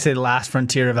 I hate to say the last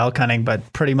frontier of elk hunting,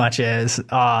 but pretty much is. It's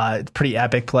a pretty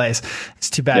epic place.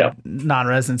 It's too bad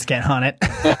non-residents can't hunt it.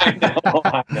 I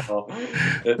know.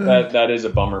 That is a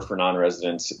bummer for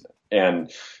non-residents.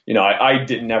 And, I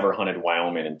never hunted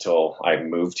Wyoming until I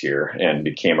moved here and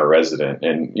became a resident.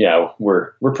 And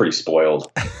we're pretty spoiled.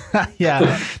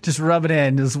 Yeah. Just rub it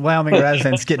in. Just Wyoming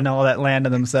residents getting all that land to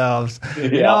themselves.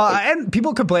 And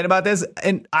people complain about this.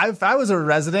 And if I was a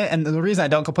resident, and the reason I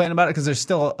don't complain about it, because there's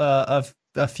still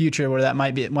a future where that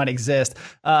might exist,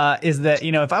 is that,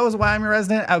 if I was a Wyoming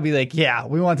resident, I would be like, yeah,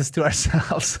 we want this to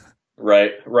ourselves.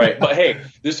 Right. But hey,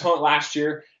 this hunt last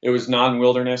year, it was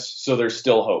non-wilderness, so there's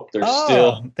still hope. There's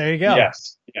still, there you go.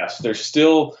 Yes. There's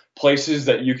still places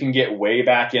that you can get way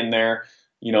back in there.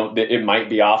 It might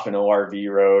be off an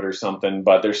ORV road or something,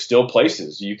 but there's still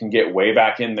places you can get way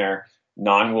back in there,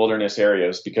 non-wilderness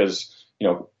areas, because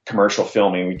commercial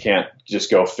filming. We can't just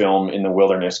go film in the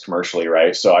wilderness commercially,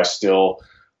 right? So I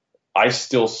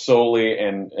still solely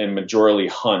and majorly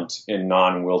hunt in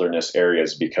non-wilderness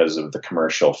areas because of the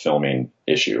commercial filming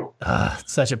issue.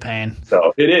 Such a pain.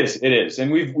 So it is.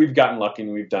 And we've gotten lucky,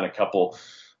 and we've done a couple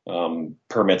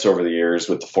permits over the years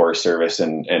with the Forest Service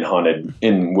and hunted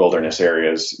in wilderness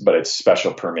areas, but it's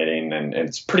special permitting and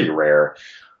it's pretty rare.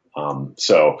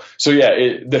 So yeah,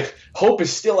 the hope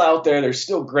is still out there. There's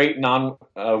still great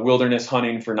wilderness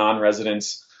hunting for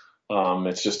non-residents.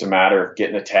 It's just a matter of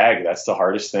getting a tag. That's the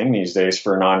hardest thing these days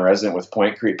for a non-resident with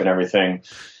point creep and everything.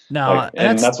 No,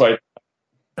 and that's why.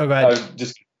 Oh, go ahead.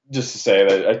 Just to say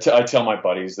that I tell my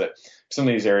buddies that some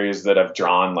of these areas that I've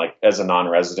drawn, like as a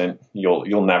non-resident,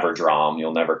 you'll never draw them.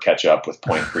 You'll never catch up with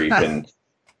point creep, and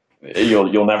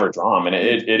you'll never draw them. And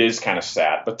it is kind of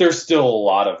sad, but there's still a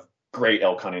lot of great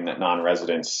elk hunting that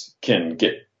non-residents can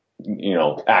get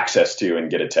access to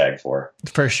and get a tag for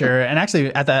sure. And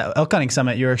actually at the elk hunting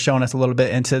summit, you were showing us a little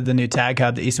bit into the new tag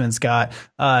hub that Eastman's got. Do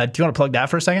you want to plug that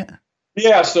for a second?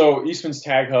 Yeah. So Eastman's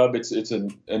Tag Hub, it's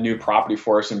a new property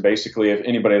for us. And basically, if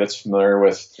anybody that's familiar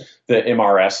with the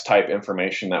MRS type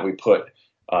information that we put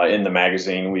in the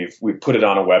magazine, we've put it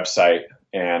on a website,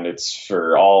 and it's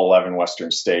for all 11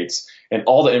 Western states, and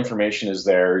all the information is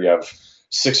there. You have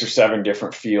 6 or 7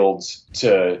 different fields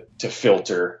to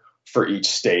filter for each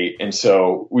state. And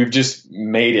so we've just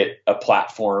made it a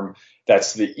platform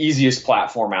that's the easiest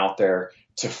platform out there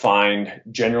to find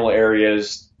general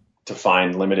areas, to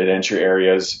find limited entry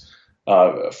areas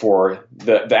for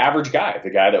the average guy, the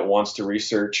guy that wants to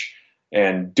research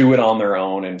and do it on their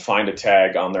own and find a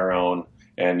tag on their own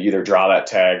and either draw that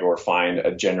tag or find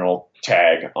a general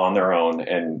tag on their own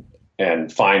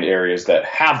and find areas that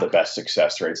have the best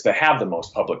success rates, that have the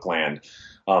most public land,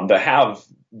 that have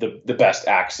the best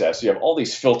access. You have all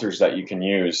these filters that you can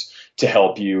use to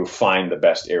help you find the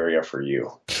best area for you.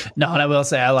 No, and I will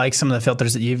say I like some of the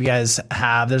filters that you guys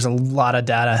have. There's a lot of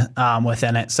data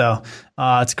within it, so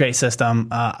it's a great system.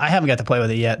 I haven't got to play with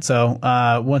it yet, so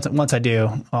once I do,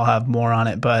 I'll have more on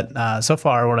it. But so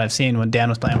far, what I've seen when Dan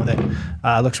was playing with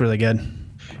it looks really good.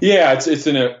 Yeah,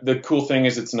 the cool thing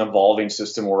is it's an evolving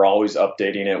system. We're always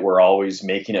updating it. We're always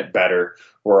making it better.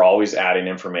 We're always adding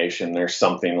information. There's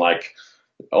something like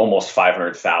almost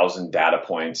 500,000 data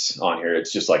points on here.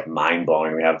 It's just like mind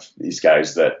blowing. We have these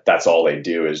guys that's all they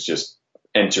do is just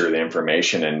enter the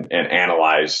information and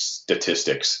analyze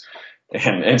statistics.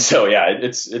 And so, yeah,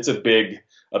 it's a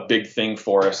big thing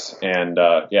for us. And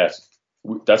yes,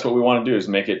 that's what we want to do, is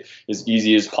make it as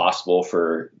easy as possible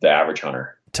for the average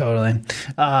hunter. Totally.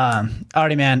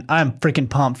 Artie, man, I'm freaking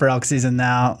pumped for elk season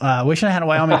now. Wishing I had a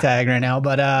Wyoming tag right now,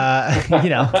 but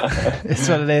it's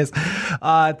what it is.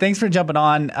 Thanks for jumping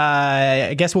on.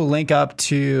 I guess we'll link up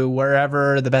to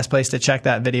wherever the best place to check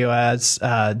that video is,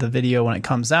 the video when it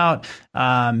comes out.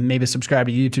 Maybe subscribe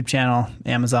to YouTube channel,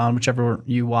 Amazon, whichever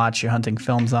you watch your hunting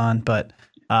films on. But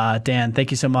Dan,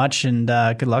 thank you so much, and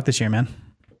good luck this year, man.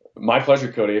 My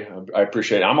pleasure, Cody. I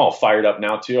appreciate it. I'm all fired up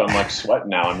now, too. I'm like sweating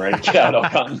now. I'm ready to get out elk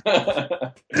hunting.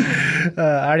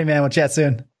 Alrighty, man. We'll chat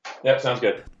soon. Yep, sounds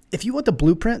good. If you want the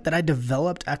blueprint that I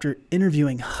developed after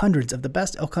interviewing hundreds of the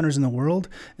best elk hunters in the world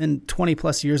and 20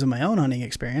 plus years of my own hunting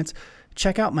experience,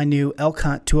 check out my new Elk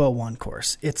Hunt 201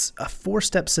 course. It's a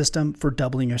 4-step system for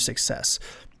doubling your success.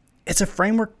 It's a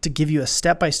framework to give you a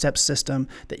step-by-step system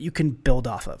that you can build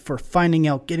off of for finding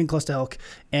elk, getting close to elk,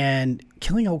 and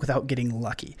killing elk without getting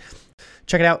lucky.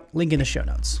 Check it out. Link in the show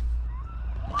notes.